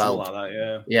as well. Like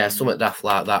that, yeah, something daft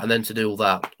like that. And then to do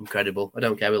that, incredible. I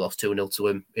don't care we lost 2-0 to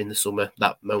him in the summer.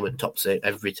 That moment tops it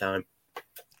every time.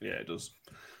 Yeah, it does.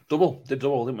 Did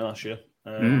double, didn't we, last year?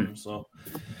 So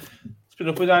it's been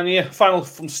up and down here. Final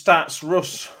from Stats,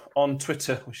 Russ on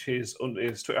Twitter, which is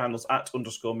his Twitter handles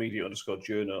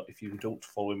 @_media_journal. If you don't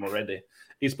follow him already,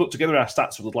 he's put together our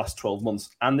stats for the last 12 months,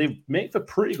 and they make for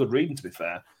pretty good reading, to be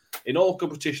fair. In all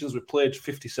competitions, we've played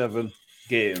 57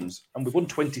 games, and we've won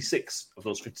 26 of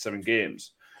those 57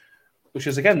 games, which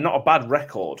is, again, not a bad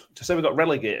record. To say we got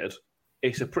relegated,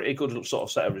 it's a pretty good sort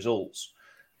of set of results.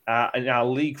 In our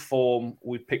league form,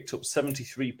 we picked up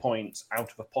 73 points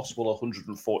out of a possible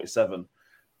 147,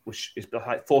 which is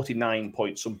like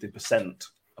 49%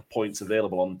 of points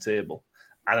available on the table.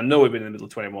 And I know we've been in the middle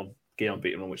of 21 game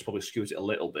unbeaten run, which probably skews it a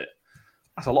little bit.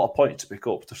 That's a lot of points to pick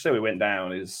up. To say we went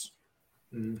down is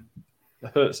it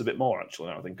hurts a bit more, actually,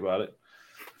 now I think about it.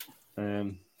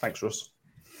 Thanks, Russ.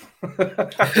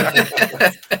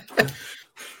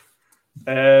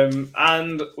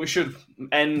 And we should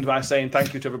end by saying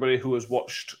thank you to everybody who has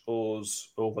watched us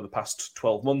over the past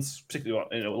 12 months,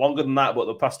 particularly longer than that, but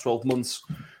the past 12 months.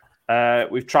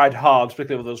 We've tried hard,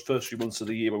 particularly over those first few months of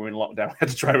the year when we were in lockdown. We had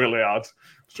to try really hard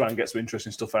to try and get some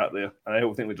interesting stuff out there. And I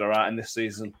think we did all right in this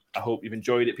season. I hope you've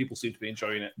enjoyed it. People seem to be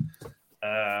enjoying it.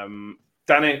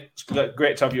 Danny, it's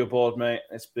great to have you aboard, mate.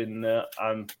 It's been,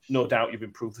 no doubt you've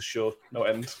improved the show, no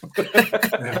end.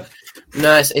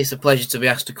 No, it's a pleasure to be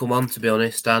asked to come on, to be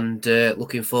honest, and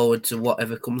looking forward to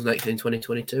whatever comes next in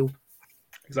 2022.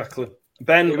 Exactly.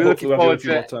 Ben, we're looking forward to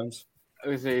more times.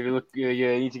 You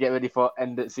need to get ready for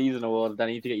end of season award.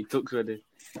 Danny, you need to get your tux ready.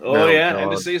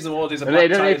 End of season award is a black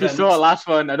tie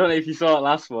event. I don't know if you saw it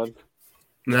last one.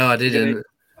 No, I didn't.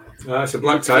 No, it's a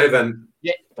black tie event.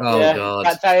 Yeah. God.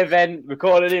 Black tie event,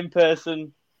 recorded in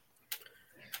person.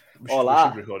 We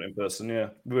should record in person, yeah.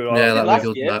 That'd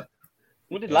be good.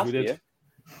 We did last year.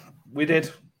 We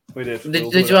did.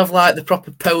 Did you have like the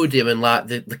proper podium and like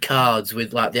the cards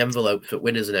with like the envelopes for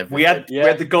winners and everything? We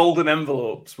had the golden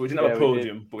envelopes. We didn't have a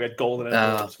podium, but we had golden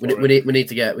envelopes. We need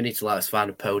to like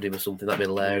find a podium or something. That'd be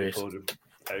hilarious.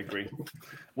 I agree.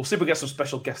 We'll see if we get some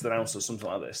special guest announcers, something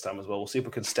like that this time as well. We'll see if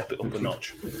we can step it up a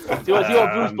notch. See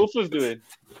what Bruce Buffer's doing.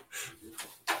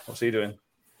 What's he doing?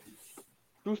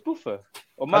 Bruce Buffer?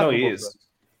 Or I know he Buffer? is.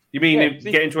 You mean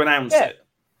getting to announce it?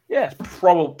 Yeah.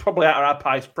 Probably out of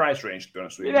our price range, to be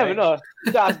honest with you. You never know.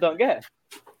 You guys don't get.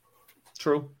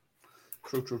 True.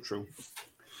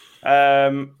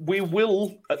 We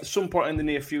will, at some point in the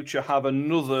near future, have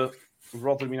another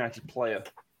Rotherham United player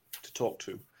to talk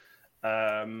to.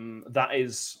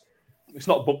 It's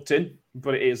not booked in,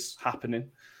 but it is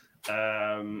happening.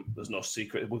 There's no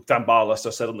secret. Dan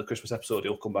Barlaser said on the Christmas episode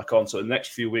he'll come back on. So in the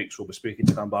next few weeks, we'll be speaking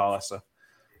to Dan Barlaser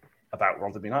about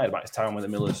Rotherham United, about his time with the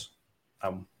Millers.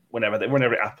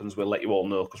 Whenever it happens, we'll let you all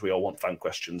know because we all want fan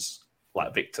questions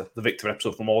like Victor. The Victor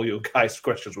episode from all you guys'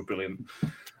 questions were brilliant.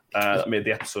 That made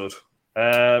the episode.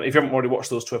 If you haven't already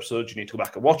watched those 2 episodes, you need to go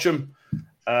back and watch them.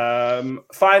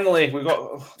 Finally,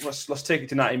 let's take it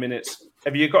to 90 minutes.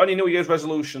 Have you got any New Year's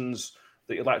resolutions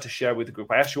that you'd like to share with the group?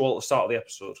 I asked you all at the start of the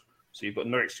episode, so you've got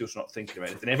no excuse for not thinking of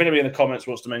anything. If anybody in the comments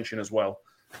wants to mention as well,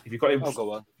 if you've got any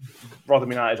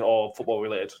Rotherham United or football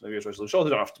related New Year's resolutions, sure, they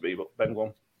don't have to be, but Ben, go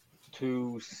on.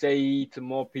 To say to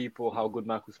more people how good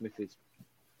Michael Smith is.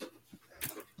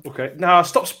 Okay, now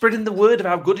stop spreading the word of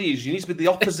how good he is. You need to be the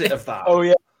opposite of that. Oh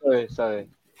yeah, sorry.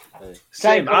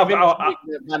 Same.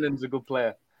 Mannon's a good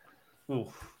player. Ooh,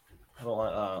 I don't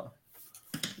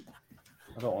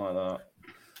like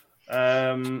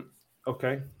that.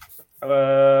 Okay.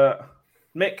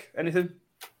 Mick, anything?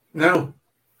 No.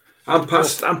 I'm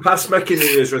past making New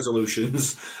Year's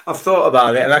resolutions. I've thought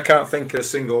about it and I can't think of a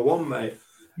single one, mate.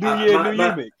 New Year,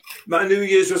 mate. My New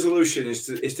Year's resolution is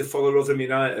to follow Rotherham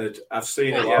United. I've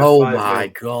seen it. Oh my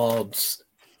God!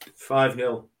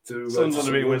 5-0 to Sun's on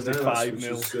the beat Wednesday.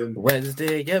 5-0.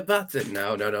 Wednesday, get battered.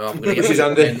 No. I'm going to Which is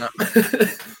get Andy.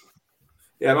 that.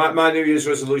 Yeah, my New Year's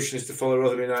resolution is to follow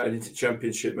Rotherham United into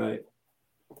Championship, mate.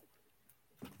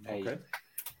 Okay,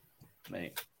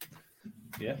 mate.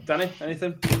 Yeah, Danny,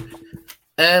 anything?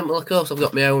 Well, of course, I've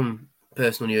got my own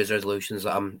personal New Year's resolutions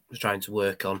that I'm trying to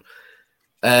work on.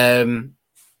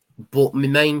 But my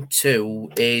main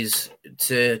two is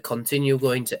to continue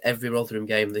going to every Rotherham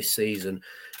game this season.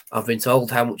 I've been told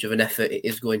how much of an effort it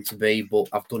is going to be, but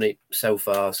I've done it so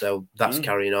far, so that's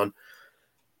carrying on.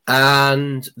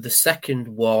 And the second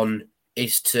one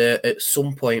is to, at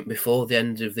some point before the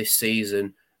end of this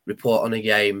season, report on a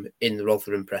game in the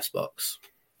Rotherham press box.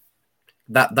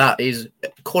 That is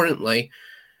currently,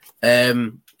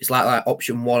 it's like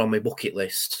option one on my bucket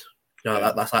list. You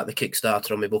know, that's like the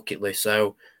Kickstarter on my bucket list.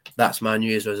 So that's my New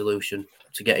Year's resolution,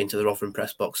 to get into the Rotherham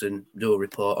press box and do a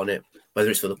report on it, whether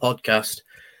it's for the podcast,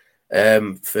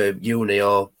 for uni,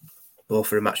 or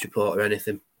for a match report or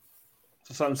anything.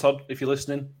 So Sam Todd, if you're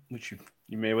listening, which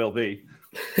you may well be,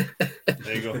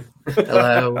 there you go.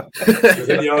 Hello.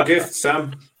 Is your gift,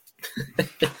 Sam?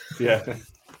 Yeah,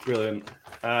 brilliant.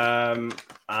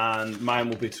 And mine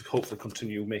will be to hopefully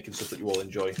continue making stuff that you all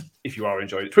enjoy, if you are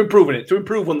enjoying it, to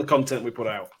improve on the content we put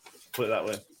out. Put it that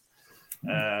way.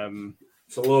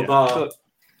 It's a low bar. So,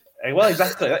 well,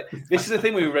 exactly. This is the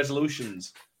thing with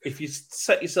resolutions. If you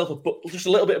set yourself just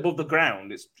a little bit above the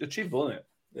ground, it's achievable, isn't it?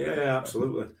 Yeah,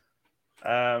 absolutely.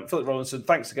 Philip Robinson,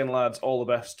 thanks again, lads. All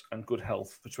the best and good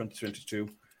health for 2022.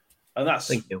 And that's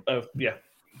Thank you.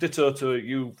 Ditto to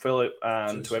you, Philip,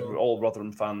 and to all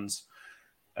Rotherham fans.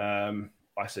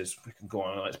 I says we can go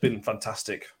on. It's been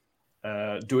fantastic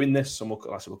doing this, and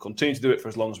we'll continue to do it for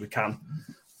as long as we can.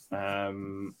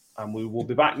 And we will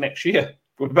be back next year.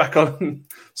 We'll be back on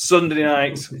Sunday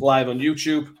night, live on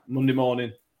YouTube. Monday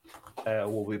morning,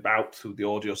 we'll be out through the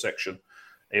audio section,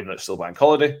 even though it's still bank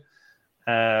holiday.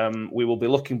 We will be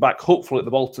looking back, hopefully, at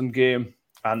the Bolton game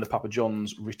and the Papa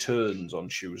John's returns on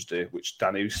Tuesday, which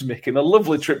Danny is making a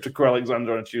lovely trip to Crewe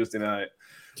Alexandra on Tuesday night.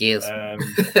 Yes.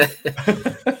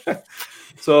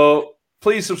 So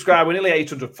please subscribe. We're nearly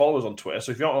 800 followers on Twitter.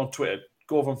 So if you're not on Twitter,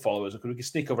 go over and follow us. We can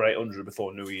sneak over 800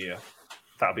 before New Year.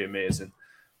 That'd be amazing.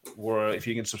 If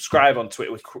you can subscribe on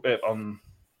Twitter, on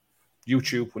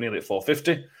YouTube, we're nearly at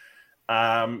 450.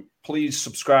 Please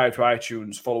subscribe to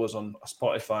iTunes, follow us on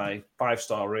Spotify,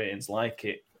 5-star ratings, like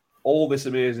it. All this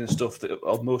amazing stuff that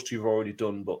most of you have already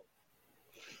done, but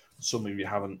some of you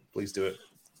haven't. Please do it.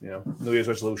 You know, New Year's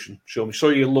resolution. Show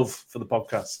your love for the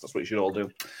podcast. That's what you should all do.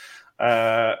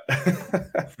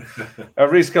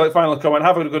 Reece Kelly, final comment.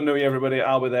 Have a good New Year, everybody.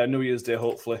 I'll be there New Year's Day,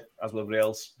 hopefully, as will everybody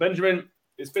else. Benjamin,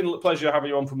 it's been a pleasure having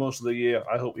you on for most of the year.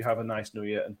 I hope you have a nice New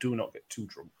Year and do not get too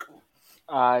drunk.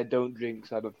 I don't drink,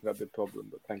 so I don't think that'd be a problem,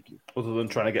 but thank you. Other than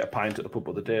trying to get a pint at the pub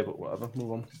of the day, but whatever.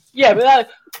 Move on. Yeah, but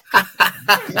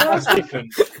that's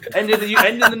different. Ending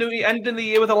the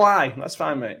year with a lie. That's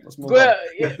fine, mate. Let's move on.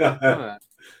 Yeah.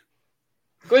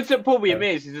 Going to the pub with your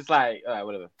mates is just like, all right,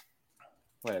 whatever.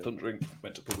 Don't drink.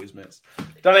 Went to pub with his mates.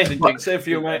 Danny, same for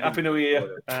you, mate. Happy New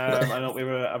Year. I hope you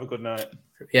have a good night.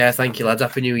 Yeah, thank you, lads.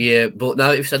 Happy New Year. But now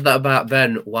that you've said that about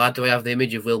Ben, why do I have the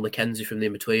image of Will McKenzie from The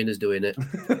In-Betweeners doing it?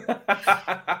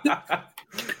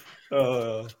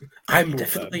 I'm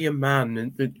definitely a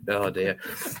man. Oh, dear.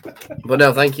 But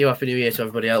no, thank you. Happy New Year to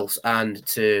everybody else and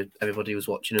to everybody who's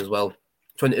watching as well.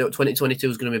 2022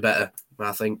 is going to be better,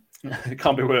 I think. It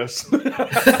can't be worse.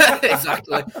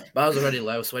 Exactly. Bars are already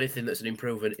low, so anything that's an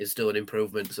improvement is still an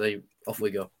improvement. So off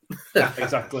we go.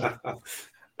 Exactly.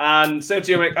 And same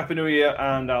to you, mate. Happy New Year,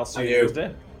 and I'll see you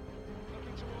Tuesday.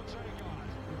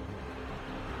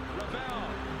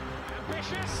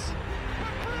 Ambitious.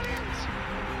 Brilliant.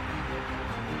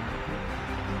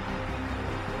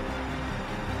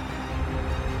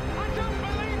 I don't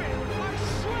believe it. I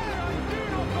swear I do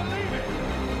not believe it.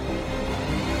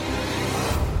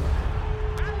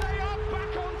 And they are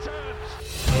back on terms.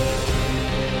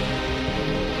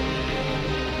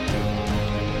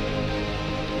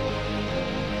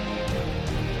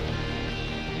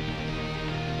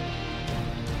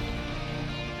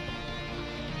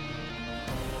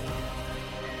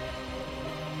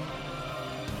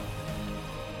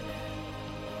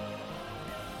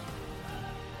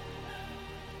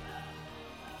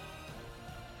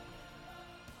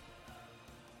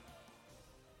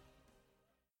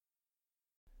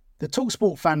 The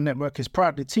TalkSport Fan Network is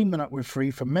proudly teaming up with Free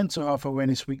for Mental Health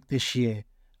Awareness Week this year.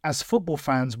 As football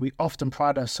fans, we often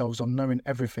pride ourselves on knowing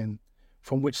everything,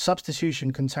 from which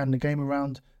substitution can turn the game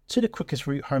around to the quickest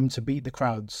route home to beat the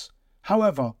crowds.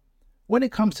 However, when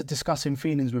it comes to discussing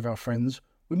feelings with our friends,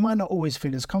 we might not always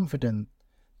feel as confident.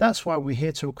 That's why we're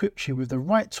here to equip you with the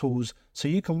right tools so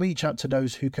you can reach out to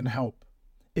those who can help.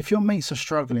 If your mates are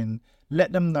struggling,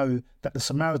 let them know that the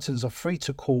Samaritans are free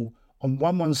to call on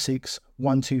 116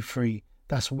 123.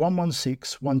 That's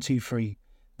 116 123.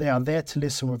 They are there to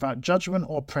listen without judgment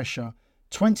or pressure,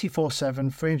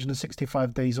 24/7,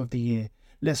 365 days of the year.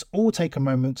 Let's all take a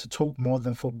moment to talk more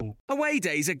than football. Away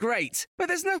days are great, but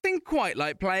there's nothing quite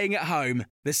like playing at home.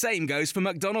 The same goes for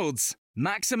McDonald's.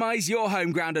 Maximise your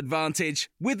home ground advantage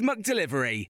with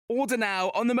McDelivery. Order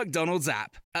now on the McDonald's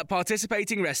app. At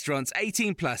participating restaurants,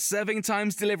 18 plus, serving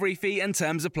times, delivery fee and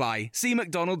terms apply. See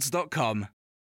mcdonalds.com.